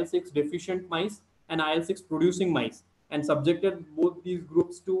into IL-6 deficient mice and IL-6 producing mice and subjected both these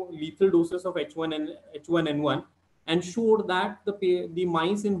groups to lethal doses of H1N1 and showed that the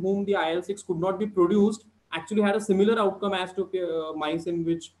mice in whom the IL-6 could not be produced actually had a similar outcome as to mice in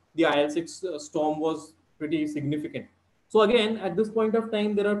which the IL-6 storm was pretty significant. So again, at this point of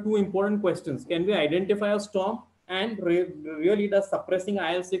time, there are two important questions. Can we identify a storm, and really does suppressing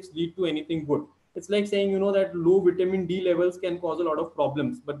IL-6 lead to anything good? It's like saying, that low vitamin D levels can cause a lot of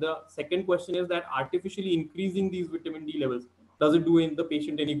problems. But the second question is that artificially increasing these vitamin D levels, does it do in the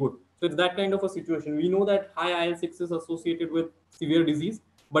patient any good? So it's that kind of a situation. We know that high IL-6 is associated with severe disease,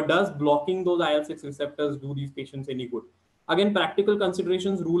 but does blocking those IL-6 receptors do these patients any good? Again, practical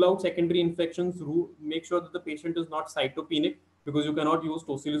considerations: rule out secondary infections, make sure that the patient is not cytopenic, because you cannot use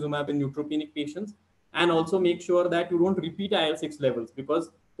tocilizumab in neutropenic patients, and also make sure that you don't repeat IL-6 levels, because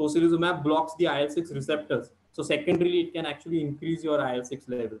tocilizumab blocks the IL-6 receptors. So secondarily, it can actually increase your IL-6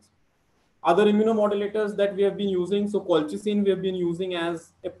 levels. Other immunomodulators that we have been using, so colchicine we have been using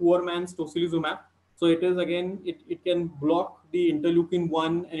as a poor man's tocilizumab. So it is, again, it can block the interleukin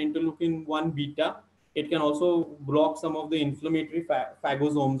 1 and interleukin 1 beta. It can also block some of the inflammatory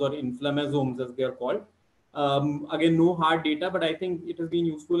phagosomes or inflammasomes, as they are called. Again, no hard data, but I think it has been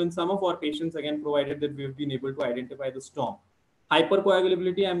useful in some of our patients, again, provided that we have been able to identify the storm.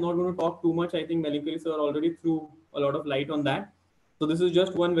 Hypercoagulability, I'm not going to talk too much. I think Melinkari sir already threw a lot of light on that. So this is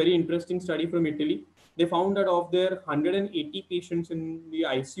just one very interesting study from Italy. They found that of their 180 patients in the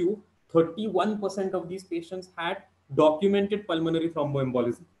ICU, 31% of these patients had documented pulmonary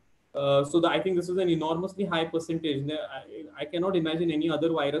thromboembolism. So I think this is an enormously high percentage. I cannot imagine any other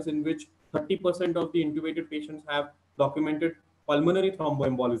virus in which 30% of the intubated patients have documented pulmonary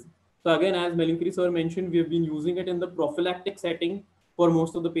thromboembolism. So again, as Melinkari sir mentioned, we have been using it in the prophylactic setting for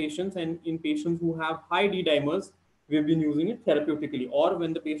most of the patients, and in patients who have high D dimers, we have been using it therapeutically, or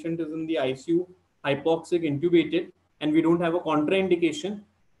when the patient is in the ICU, hypoxic, intubated, and we don't have a contraindication,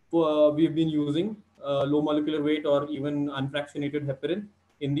 we have been using low molecular weight or even unfractionated heparin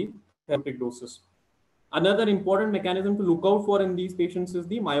in the therapeutic doses. Another important mechanism to look out for in these patients is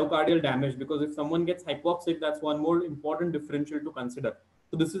the myocardial damage, because if someone gets hypoxic, that's one more important differential to consider.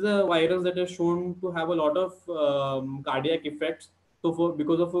 So this is a virus that is shown to have a lot of cardiac effects. So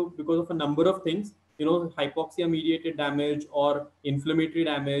because of a number of things, hypoxia mediated damage or inflammatory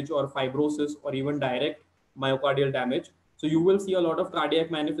damage or fibrosis or even direct myocardial damage. So you will see a lot of cardiac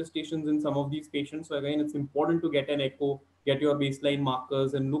manifestations in some of these patients. So again, it's important to get an echo, get your baseline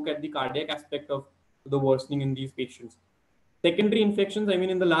markers, and look at the cardiac aspect of the worsening in these patients. Secondary infections, I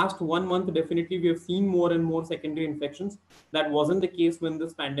mean, in the last 1 month, definitely we have seen more and more secondary infections. That wasn't the case when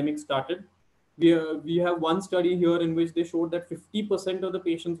this pandemic started. We have one study here in which they showed that 50% of the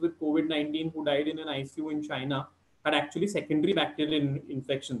patients with COVID-19 who died in an ICU in China had actually secondary bacterial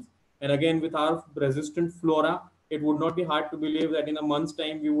infections. And again, with our resistant flora, it would not be hard to believe that in a month's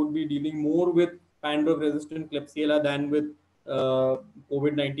time, we would be dealing more with pandroid-resistant Klebsiella than with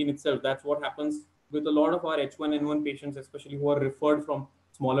COVID-19 itself. That's what happens with a lot of our H1N1 patients, especially who are referred from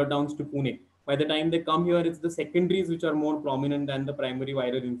smaller towns to Pune. By the time they come here, it's the secondaries which are more prominent than the primary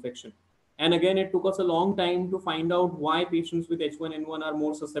viral infection. And again, it took us a long time to find out why patients with H1N1 are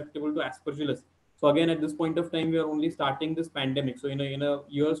more susceptible to aspergillus. So again, at this point of time, we are only starting this pandemic. So in a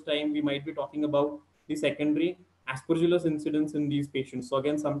year's time, we might be talking about the secondary aspergillus incidence in these patients. So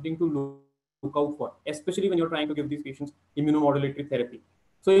again, something to look out for, especially when you're trying to give these patients immunomodulatory therapy.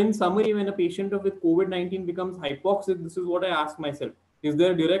 So in summary, when a patient with COVID-19 becomes hypoxic, this is what I ask myself. Is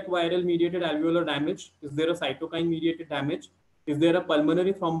there direct viral mediated alveolar damage? Is there a cytokine mediated damage? Is there a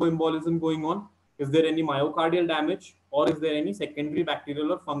pulmonary thromboembolism going on? Is there any myocardial damage? Or is there any secondary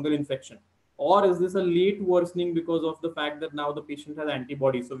bacterial or fungal infection? Or is this a late worsening because of the fact that now the patient has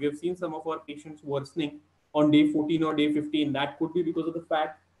antibodies? So we have seen some of our patients worsening on day 14 or day 15. That could be because of the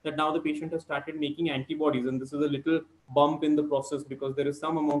fact that now the patient has started making antibodies, and this is a little bump in the process because there is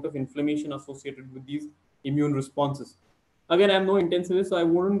some amount of inflammation associated with these immune responses. Again, I'm no intensivist, so I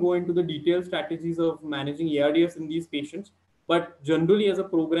wouldn't go into the detailed strategies of managing ARDS in these patients. But generally, as a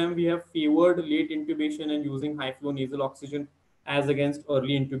program, we have favored late intubation and using high flow nasal oxygen as against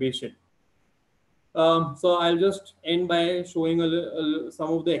early intubation. So I'll just end by showing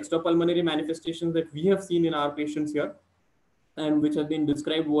some of the extrapulmonary manifestations that we have seen in our patients here, and which have been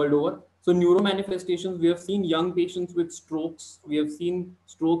described world over. So neuro manifestations, we have seen young patients with strokes. We have seen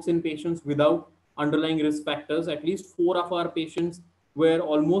strokes in patients without underlying risk factors. At least 4 of our patients were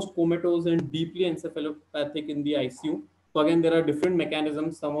almost comatose and deeply encephalopathic in the ICU. So again, there are different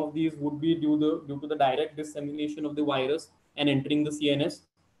mechanisms. Some of these would be due to the direct dissemination of the virus and entering the CNS.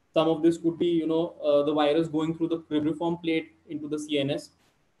 Some of this could be, the virus going through the cribriform plate into the CNS.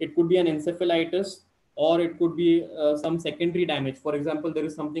 It could be an encephalitis, or it could be some secondary damage. For example, there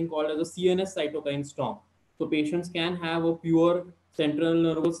is something called as a CNS cytokine storm. So patients can have a pure central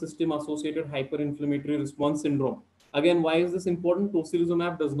nervous system associated hyperinflammatory response syndrome. Again, why is this important?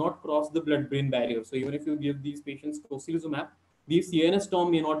 Tocilizumab does not cross the blood-brain barrier. So even if you give these patients tocilizumab, the CNS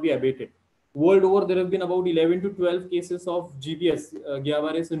storm may not be abated. World over, there have been about 11 to 12 cases of GBS,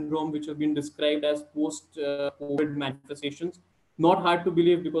 Guillain-Barré syndrome, which have been described as post-COVID manifestations. Not hard to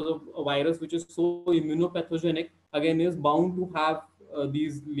believe, because of a virus which is so immunopathogenic, again, is bound to have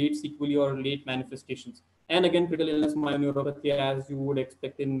these late sequelae or late manifestations. And again, critical illness myoneuropathy, as you would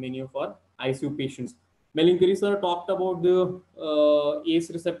expect in many of our ICU patients. Melinkari sir talked about the ACE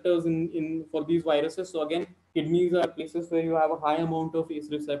receptors in for these viruses. So again, kidneys are places where you have a high amount of ACE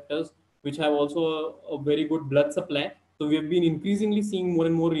receptors, which have also a very good blood supply. So we have been increasingly seeing more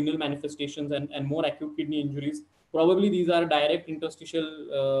and more renal manifestations and more acute kidney injuries. Probably these are direct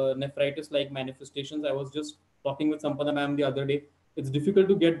interstitial nephritis-like manifestations. I was just talking with Sampada ma'am the other day. It's difficult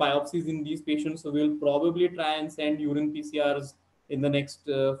to get biopsies in these patients, so we'll probably try and send urine PCRs in the next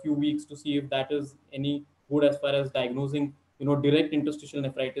few weeks to see if that is any good as far as diagnosing, direct interstitial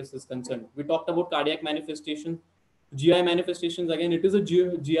nephritis is concerned. We talked about cardiac manifestations. GI manifestations, again, it is a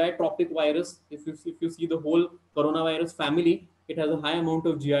GI tropic virus. If you see the whole coronavirus family, it has a high amount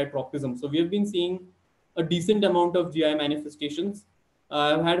of GI tropism. So we have been seeing a decent amount of GI manifestations.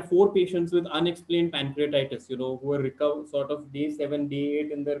 I've had 4 patients with unexplained pancreatitis, who were recovered sort of day 7, day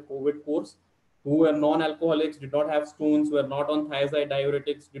 8 in their COVID course, who were non-alcoholics, did not have stones, were not on thiazide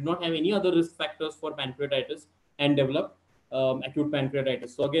diuretics, did not have any other risk factors for pancreatitis, and developed acute pancreatitis.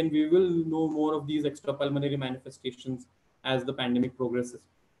 So again, we will know more of these extrapulmonary manifestations as the pandemic progresses.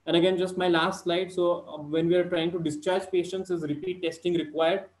 And again, just my last slide. So when we are trying to discharge patients, is repeat testing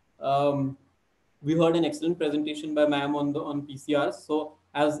required? We heard an excellent presentation by ma'am on PCRs. So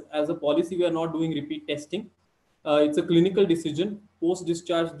as a policy, we are not doing repeat testing. It's a clinical decision. Post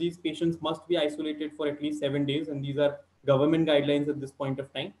discharge, these patients must be isolated for at least 7 days, and these are government guidelines at this point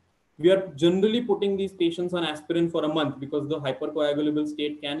of time. We are generally putting these patients on aspirin for a month, because the hypercoagulable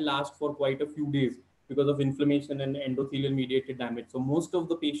state can last for quite a few days because of inflammation and endothelial mediated damage. So most of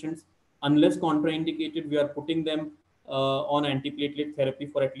the patients, unless contraindicated, we are putting them on antiplatelet therapy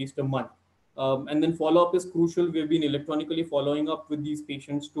for at least a month. And then follow-up is crucial. We've been electronically following up with these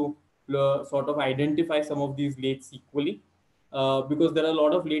patients to sort of identify some of these late sequelae, because there are a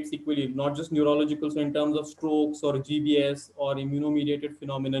lot of late sequelae, not just neurological. So in terms of strokes or GBS or immunomediated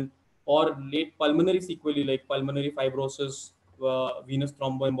phenomenon, or late pulmonary sequelae like pulmonary fibrosis, venous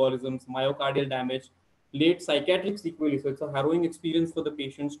thromboembolisms, myocardial damage, late psychiatric sequelae. So it's a harrowing experience for the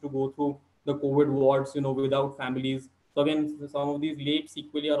patients to go through the COVID wards, without families. So again, some of these late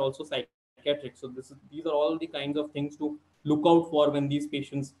sequelae are also psychiatric. So these are all the kinds of things to look out for when these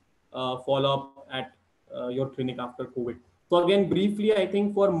patients follow up at your clinic after COVID. So again, briefly, I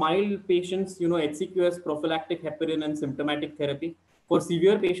think for mild patients, HCQS, prophylactic heparin, and symptomatic therapy. For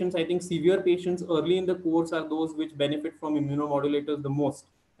severe patients, I think severe patients early in the course are those which benefit from immunomodulators the most,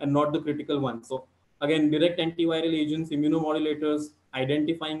 and not the critical ones. So again, direct antiviral agents, immunomodulators,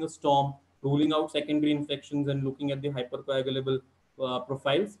 identifying a storm, ruling out secondary infections, and looking at the hypercoagulable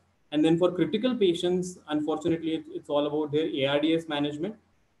profiles. And then for critical patients, unfortunately, it's all about their ARDS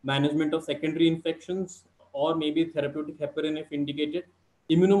management of secondary infections, or maybe therapeutic heparin if indicated.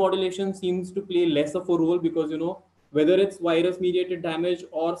 Immunomodulation seems to play less of a role, because, whether it's virus mediated damage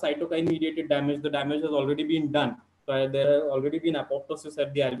or cytokine mediated damage, the damage has already been done. So there has already been apoptosis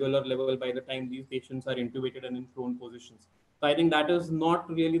at the alveolar level by the time these patients are intubated and in prone positions. So I think that is not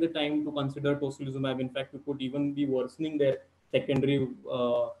really the time to consider tocilizumab. In fact, we could even be worsening their secondary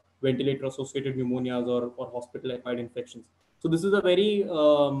ventilator-associated pneumonias or hospital-acquired infections. So this is a very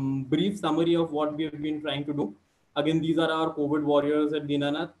brief summary of what we have been trying to do. Again, these are our COVID warriors at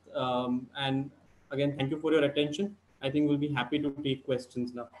Dinanath. And again, thank you for your attention. I think we'll be happy to take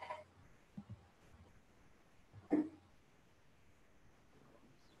questions now.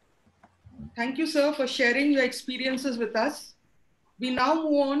 Thank you, sir, for sharing your experiences with us. We now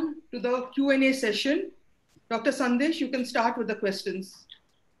move on to the Q&A session. Dr. Sandesh, you can start with the questions.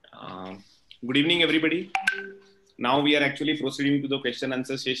 Good evening, everybody. Now we are actually proceeding to the question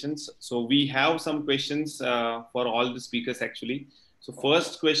answer sessions. So we have some questions for all the speakers actually. So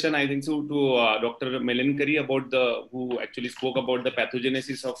first question, I think so to Dr. Melinkari who actually spoke about the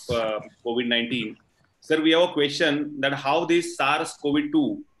pathogenesis of COVID-19. Sir, we have a question that how this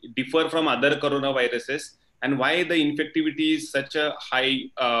SARS-CoV-2 differ from other coronaviruses, and why the infectivity is such a high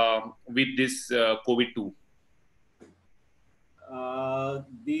with this COVID-2?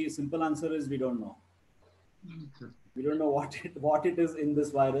 The simple answer is we don't know. We don't know what it is in this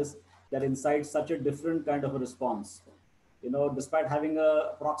virus that incites such a different kind of a response. Despite having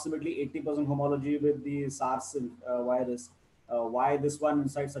approximately 80% homology with the SARS virus, why this one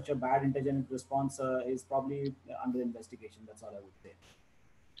incites such a bad antigenic response is probably under investigation. That's all I would say.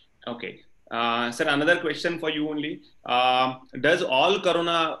 Okay. Sir, another question for you only. Does all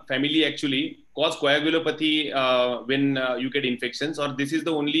corona family actually cause coagulopathy when you get infections, or this is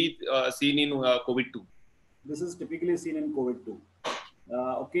the only seen in COVID-2? This is typically seen in COVID-2.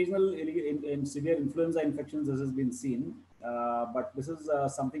 Occasional in severe influenza infections, this has been seen, but this is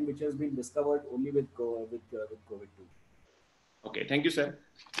something which has been discovered only with COVID-2. Okay, thank you, sir.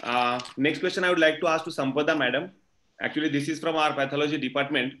 Next question I would like to ask to Sampada madam. Actually, this is from our pathology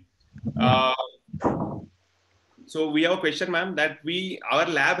department. Uh, so we have a question, ma'am, that our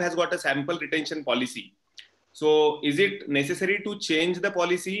lab has got a sample retention policy. So is it necessary to change the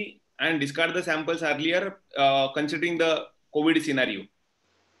policy and discard the samples earlier, considering the COVID scenario?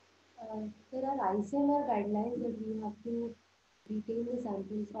 There are ICMR guidelines that we have to retain the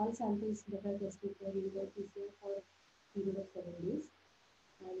samples, all samples that are tested for PCR for a period of 7 days,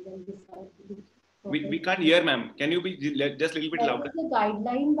 and then discard. We can't hear, ma'am. Can you be just a little bit louder? There is a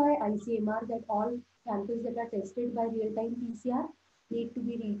guideline by ICMR that all samples that are tested by real-time PCR need to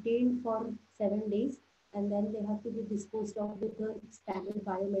be retained for 7 days, and then they have to be disposed of with the standard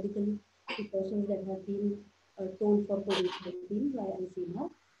biomedical precautions that have been told for COVID-19 by ICMR.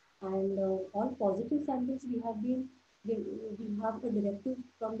 And all positive samples we have a directive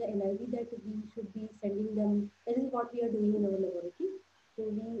from the NIV that we should be sending them. That is what we are doing in our laboratory. So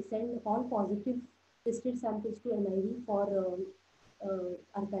we send all positive tested samples to NIV for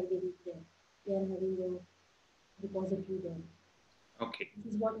archiving there. We are having a repository there. Okay.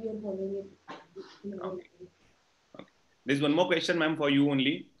 This is what we are following it. Okay. There's one more question, ma'am, for you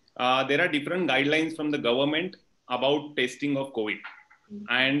only. There are different guidelines from the government about testing of COVID.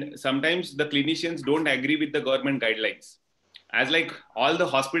 And sometimes the clinicians don't agree with the government guidelines. As like all the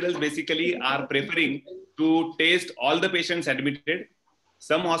hospitals basically are preferring to test all the patients admitted.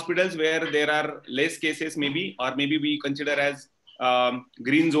 Some hospitals where there are less cases maybe, or maybe we consider as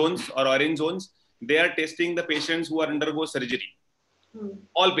green zones or orange zones, they are testing the patients who are undergo surgery.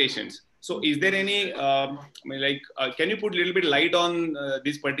 All patients. So is there any, can you put a little bit light on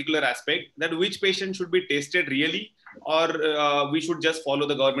this particular aspect, that which patient should be tested really, or we should just follow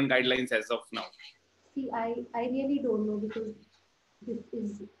the government guidelines as of now? See, I really don't know, because this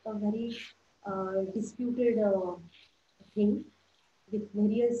is a very disputed thing with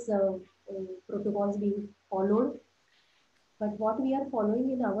various protocols being followed. But what we are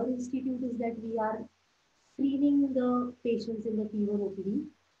following in our institute is that we are screening the patients in the fever OPD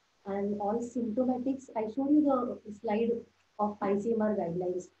and all symptomatics. I showed you the slide of ICMR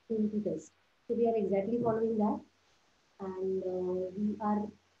guidelines to test. So we are exactly following that. And we are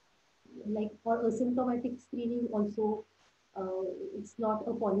like for asymptomatic screening also, it's not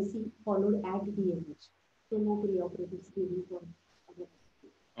a policy followed at DMH. So no preoperative screening for other.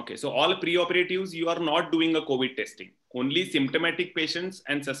 Okay, so all preoperatives, you are not doing a COVID testing. Only symptomatic patients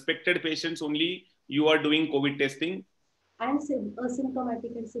and suspected patients only you are doing COVID testing. And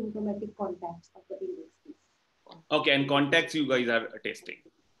asymptomatic and symptomatic contacts of the industries. Okay, and contacts you guys are testing.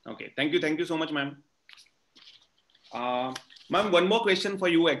 Okay, thank you so much, ma'am. Ma'am, one more question for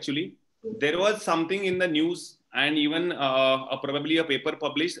you actually. Yes. There was something in the news and even probably a paper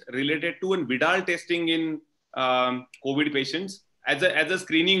published related to a Vidal testing in COVID patients as a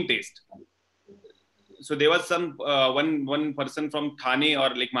screening test. So there was some one person from Thane or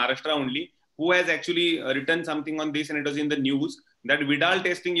like Maharashtra only who has actually written something on this, and it was in the news that Vidal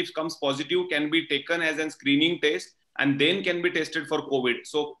testing, if comes positive, can be taken as a screening test and then can be tested for COVID.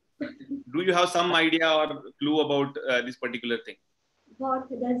 So do you have some idea or clue about this particular thing? What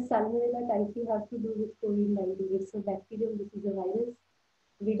does Salmonella typhi have to do with COVID-19? It's a bacterium, this is a virus.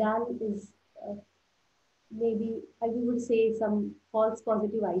 Vidal is maybe, I would say, some false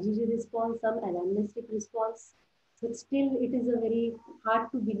positive IgG response, some anamnestic response. But still, it is a very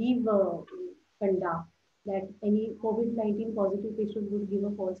hard to believe conduct that any COVID-19 positive patient would give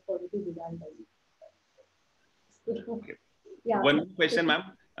a false positive Vidal typhi. Okay. Yeah. One question, ma'am.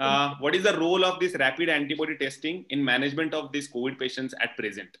 What is the role of this rapid antibody testing in management of these COVID patients at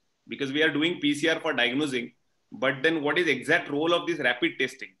present? Because we are doing PCR for diagnosing, but then what is the exact role of this rapid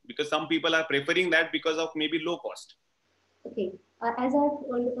testing? Because some people are preferring that because of maybe low cost. Okay, as I've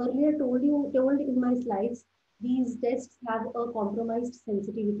earlier told in my slides, these tests have a compromised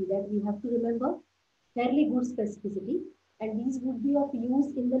sensitivity that we have to remember, fairly good specificity, and these would be of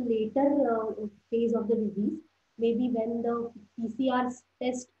use in the later phase of the disease. Maybe when the PCR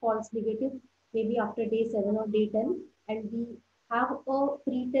test falls negative, maybe after day 7 or day 10, and we have a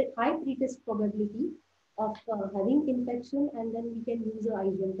high pretest probability of having infection, and then we can use a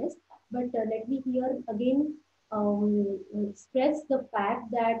IgM test. But let me here again stress the fact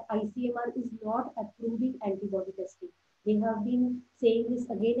that ICMR is not approving antibody testing. They have been saying this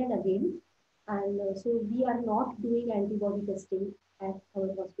again and again, and so we are not doing antibody testing at our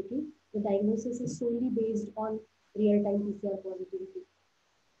hospital. The diagnosis is solely based on real-time PCR positivity,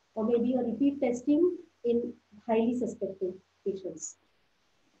 or maybe a repeat testing in highly suspected patients.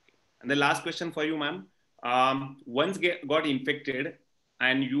 And the last question for you, ma'am. Once got infected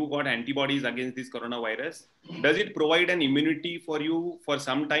and you got antibodies against this coronavirus, does it provide an immunity for you for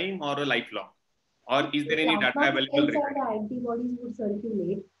some time or a lifelong? Or is there any data Plasma available? cells and the antibodies would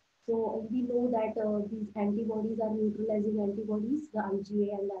circulate. So we know that these antibodies are neutralizing antibodies, the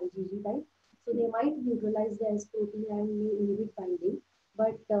IgA and the IgG type. So they might neutralize the S protein and may inhibit binding.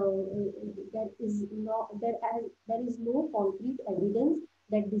 But there is no concrete evidence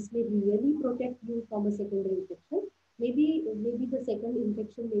that this may really protect you from a secondary infection. Maybe the second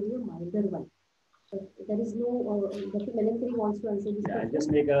infection may be a milder one. But there is no. Dr. Melankari wants to answer this question. I'll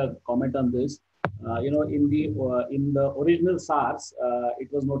just make a comment on this. In the original SARS, it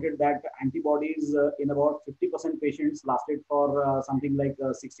was noted that antibodies in about 50% patients lasted for something like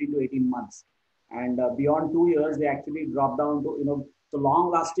 16 to 18 months, and beyond 2 years, they actually dropped down to so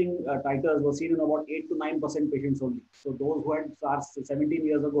long-lasting titers were seen in about 8 to 9% patients only. So those who had SARS 17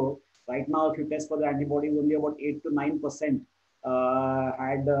 years ago, right now, if you test for the antibodies, only about 8 to 9%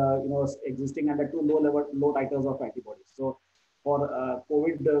 had existing and at low titers of antibodies. So for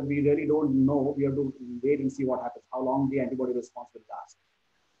COVID, we really don't know. We have to wait and see what happens, how long the antibody response will last.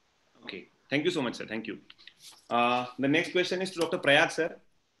 Okay. Thank you so much, sir. Thank you. The next question is to Dr. Prayag, sir.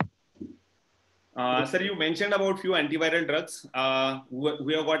 Sir, you mentioned about few antiviral drugs who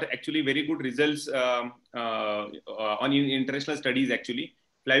have got actually very good results on international studies, actually,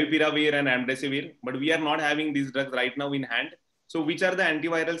 Flavipiravir and Remdesivir, but we are not having these drugs right now in hand. So which are the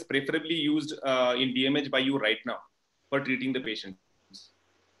antivirals preferably used in DMH by you right now for treating the patients?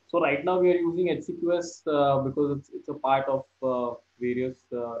 So right now we are using HCQS because it's a part of various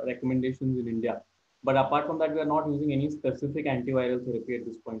recommendations in India. But apart from that, we are not using any specific antiviral therapy at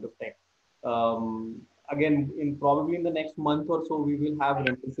this point of time. Again, probably in the next month or so, we will have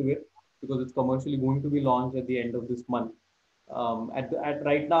Remdesivir because it's commercially going to be launched at the end of this month.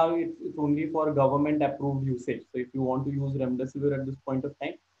 Right now, it's only for government approved usage. So if you want to use Remdesivir at this point of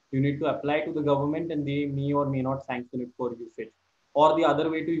time, you need to apply to the government and they may or may not sanction it for usage. Or the other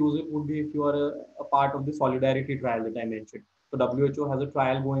way to use it would be if you are a part of the solidarity trial that I mentioned. So WHO has a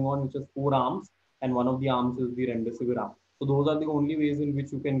trial going on which has 4 arms, and one of the arms is the Remdesivir arm. So those are the only ways in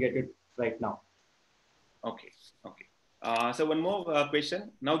which you can get it right now. Okay. So one more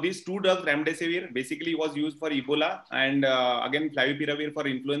question. Now these 2 drugs, Remdesivir, basically was used for Ebola and again Flavipiravir for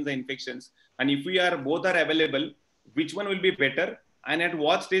influenza infections. And if both are available, which one will be better? And at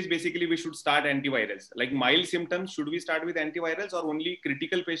what stage basically we should start antivirals? Like mild symptoms, should we start with antivirals, or only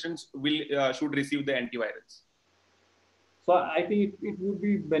critical patients should receive the antivirals? So I think it would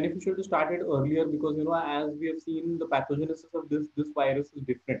be beneficial to start it earlier because, as we have seen, the pathogenesis of this virus is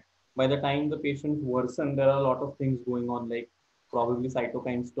different. By the time the patients worsen, there are a lot of things going on, like probably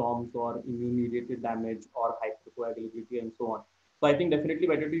cytokine storms or immune-mediated damage or hypercoagulability and so on. So I think definitely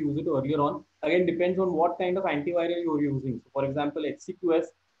better to use it earlier on. Again, depends on what kind of antiviral you're using. So for example, HCQS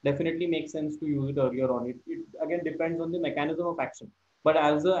definitely makes sense to use it earlier on. It again depends on the mechanism of action. But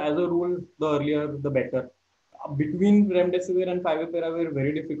as a rule, the earlier, the better. Between Remdesivir and Favipiravir,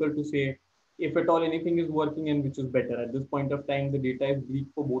 very difficult to say if at all anything is working and which is better. At this point of time, the data is bleak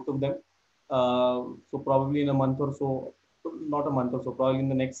for both of them. So probably in a month or so, not a month or so, probably in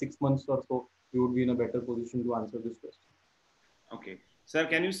the next 6 months or so, you would be in a better position to answer this question. Okay. Sir,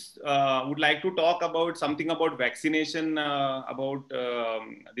 can you would like to talk about something about vaccination about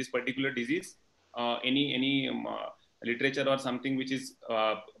this particular disease? Any literature or something which is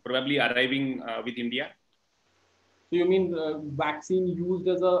probably arriving with India? So you mean vaccine used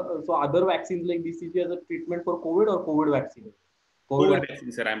as so other vaccines like BCG as a treatment for COVID or COVID vaccine? COVID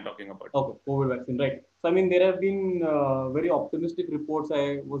vaccine, sir, I'm talking about. Okay, COVID vaccine, right. So, I mean, there have been very optimistic reports.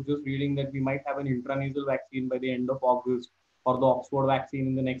 I was just reading that we might have an intranasal vaccine by the end of August, or the Oxford vaccine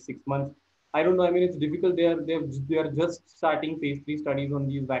in the next 6 months. I don't know. I mean, it's difficult. They are just starting phase 3 studies on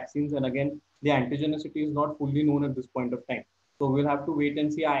these vaccines. And again, the antigenicity is not fully known at this point of time. So we'll have to wait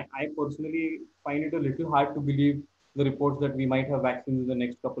and see. I personally find it a little hard to believe the reports that we might have vaccines in the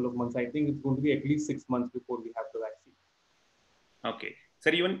next couple of months. I think it's going to be at least 6 months before we have the vaccine. Okay.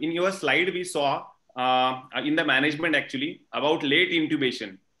 Sir, even in your slide, we saw in the management actually about late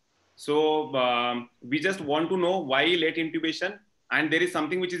intubation. So we just want to know why late intubation, and there is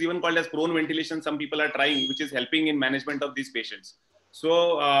something which is even called as prone ventilation. Some people are trying, which is helping in management of these patients. So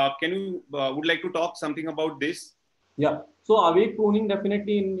can you would like to talk something about this? Yeah. So awake proning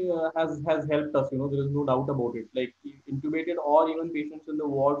definitely has helped us. There is no doubt about it. Like intubated or even patients in the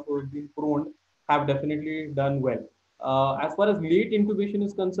ward who have been prone have definitely done well. As far as late intubation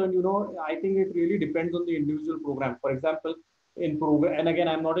is concerned, I think it really depends on the individual program. For example, in program, and again,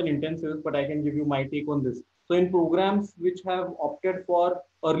 I'm not an intensivist, but I can give you my take on this. So in programs which have opted for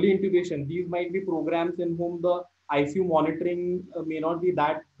early intubation, these might be programs in whom the ICU monitoring may not be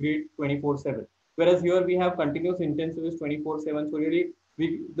that great 24/7. Whereas here we have continuous intensivist 24/7. So really,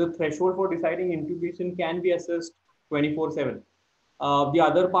 the threshold for deciding intubation can be assessed 24/7. The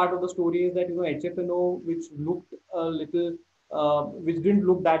other part of the story is that HFNO, which looked a little, which didn't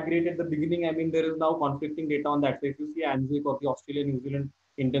look that great at the beginning. I mean, there is now conflicting data on that. So if you see ANZIC or the Australia New Zealand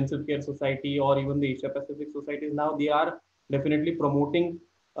Intensive Care Society or even the Asia Pacific societies, now they are definitely promoting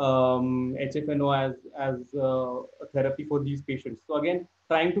HFNO as a therapy for these patients. So again,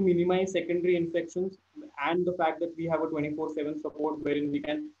 trying to minimize secondary infections and the fact that we have a 24/7 support wherein we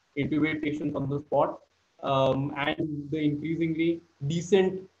can intubate patients on the spot, and the increasingly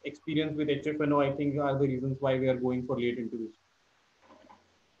decent experience with HFNO, I think, are the reasons why we are going for late intubation.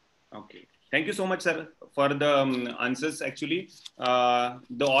 Okay. Thank you so much, sir, for the answers. Actually,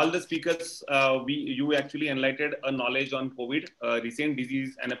 all the speakers, you actually enlightened a knowledge on COVID, recent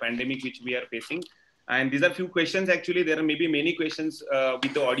disease and a pandemic which we are facing. And these are few questions. Actually, there are maybe many questions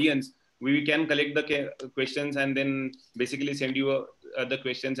with the audience. We can collect the questions and then basically send you the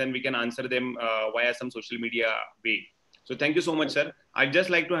questions, and we can answer them via some social media way. So thank you so much, sir. I'd just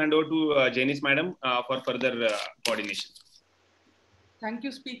like to hand over to Janice madam for further coordination. Thank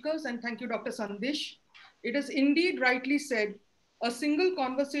you, speakers, and thank you, Dr. Sandesh. It is indeed rightly said, a single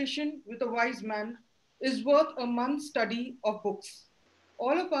conversation with a wise man is worth a month's study of books.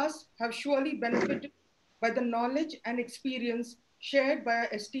 All of us have surely benefited by the knowledge and experience shared by our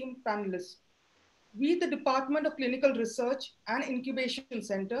esteemed panelists. We, the Department of Clinical Research and Incubation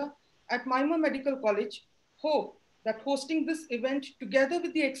Center at MIMER Medical College, hope that hosting this event together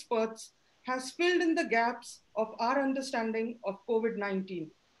with the experts has filled in the gaps of our understanding of COVID-19.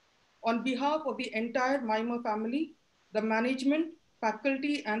 On behalf of the entire MIMER family, the management,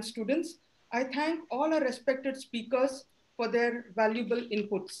 faculty, and students, I thank all our respected speakers for their valuable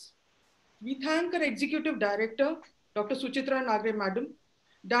inputs. We thank our Executive Director, Dr. Suchitra Nagre Madam,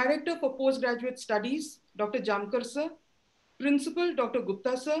 Director for Postgraduate Studies, Dr. Jamkar Sir, Principal, Dr.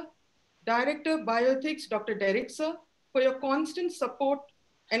 Gupta Sir, Director Bioethics, Dr. Derek Sir, for your constant support,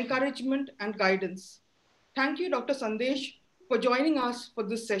 encouragement, and guidance. Thank you, Dr. Sandesh, for joining us for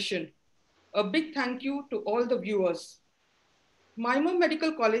this session. A big thank you to all the viewers. MIMER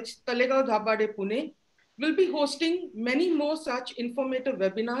Medical College, Talegaon Dhabade, Pune, will be hosting many more such informative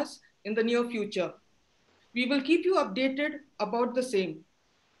webinars in the near future. We will keep you updated about the same.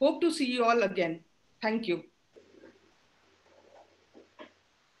 Hope to see you all again. Thank you.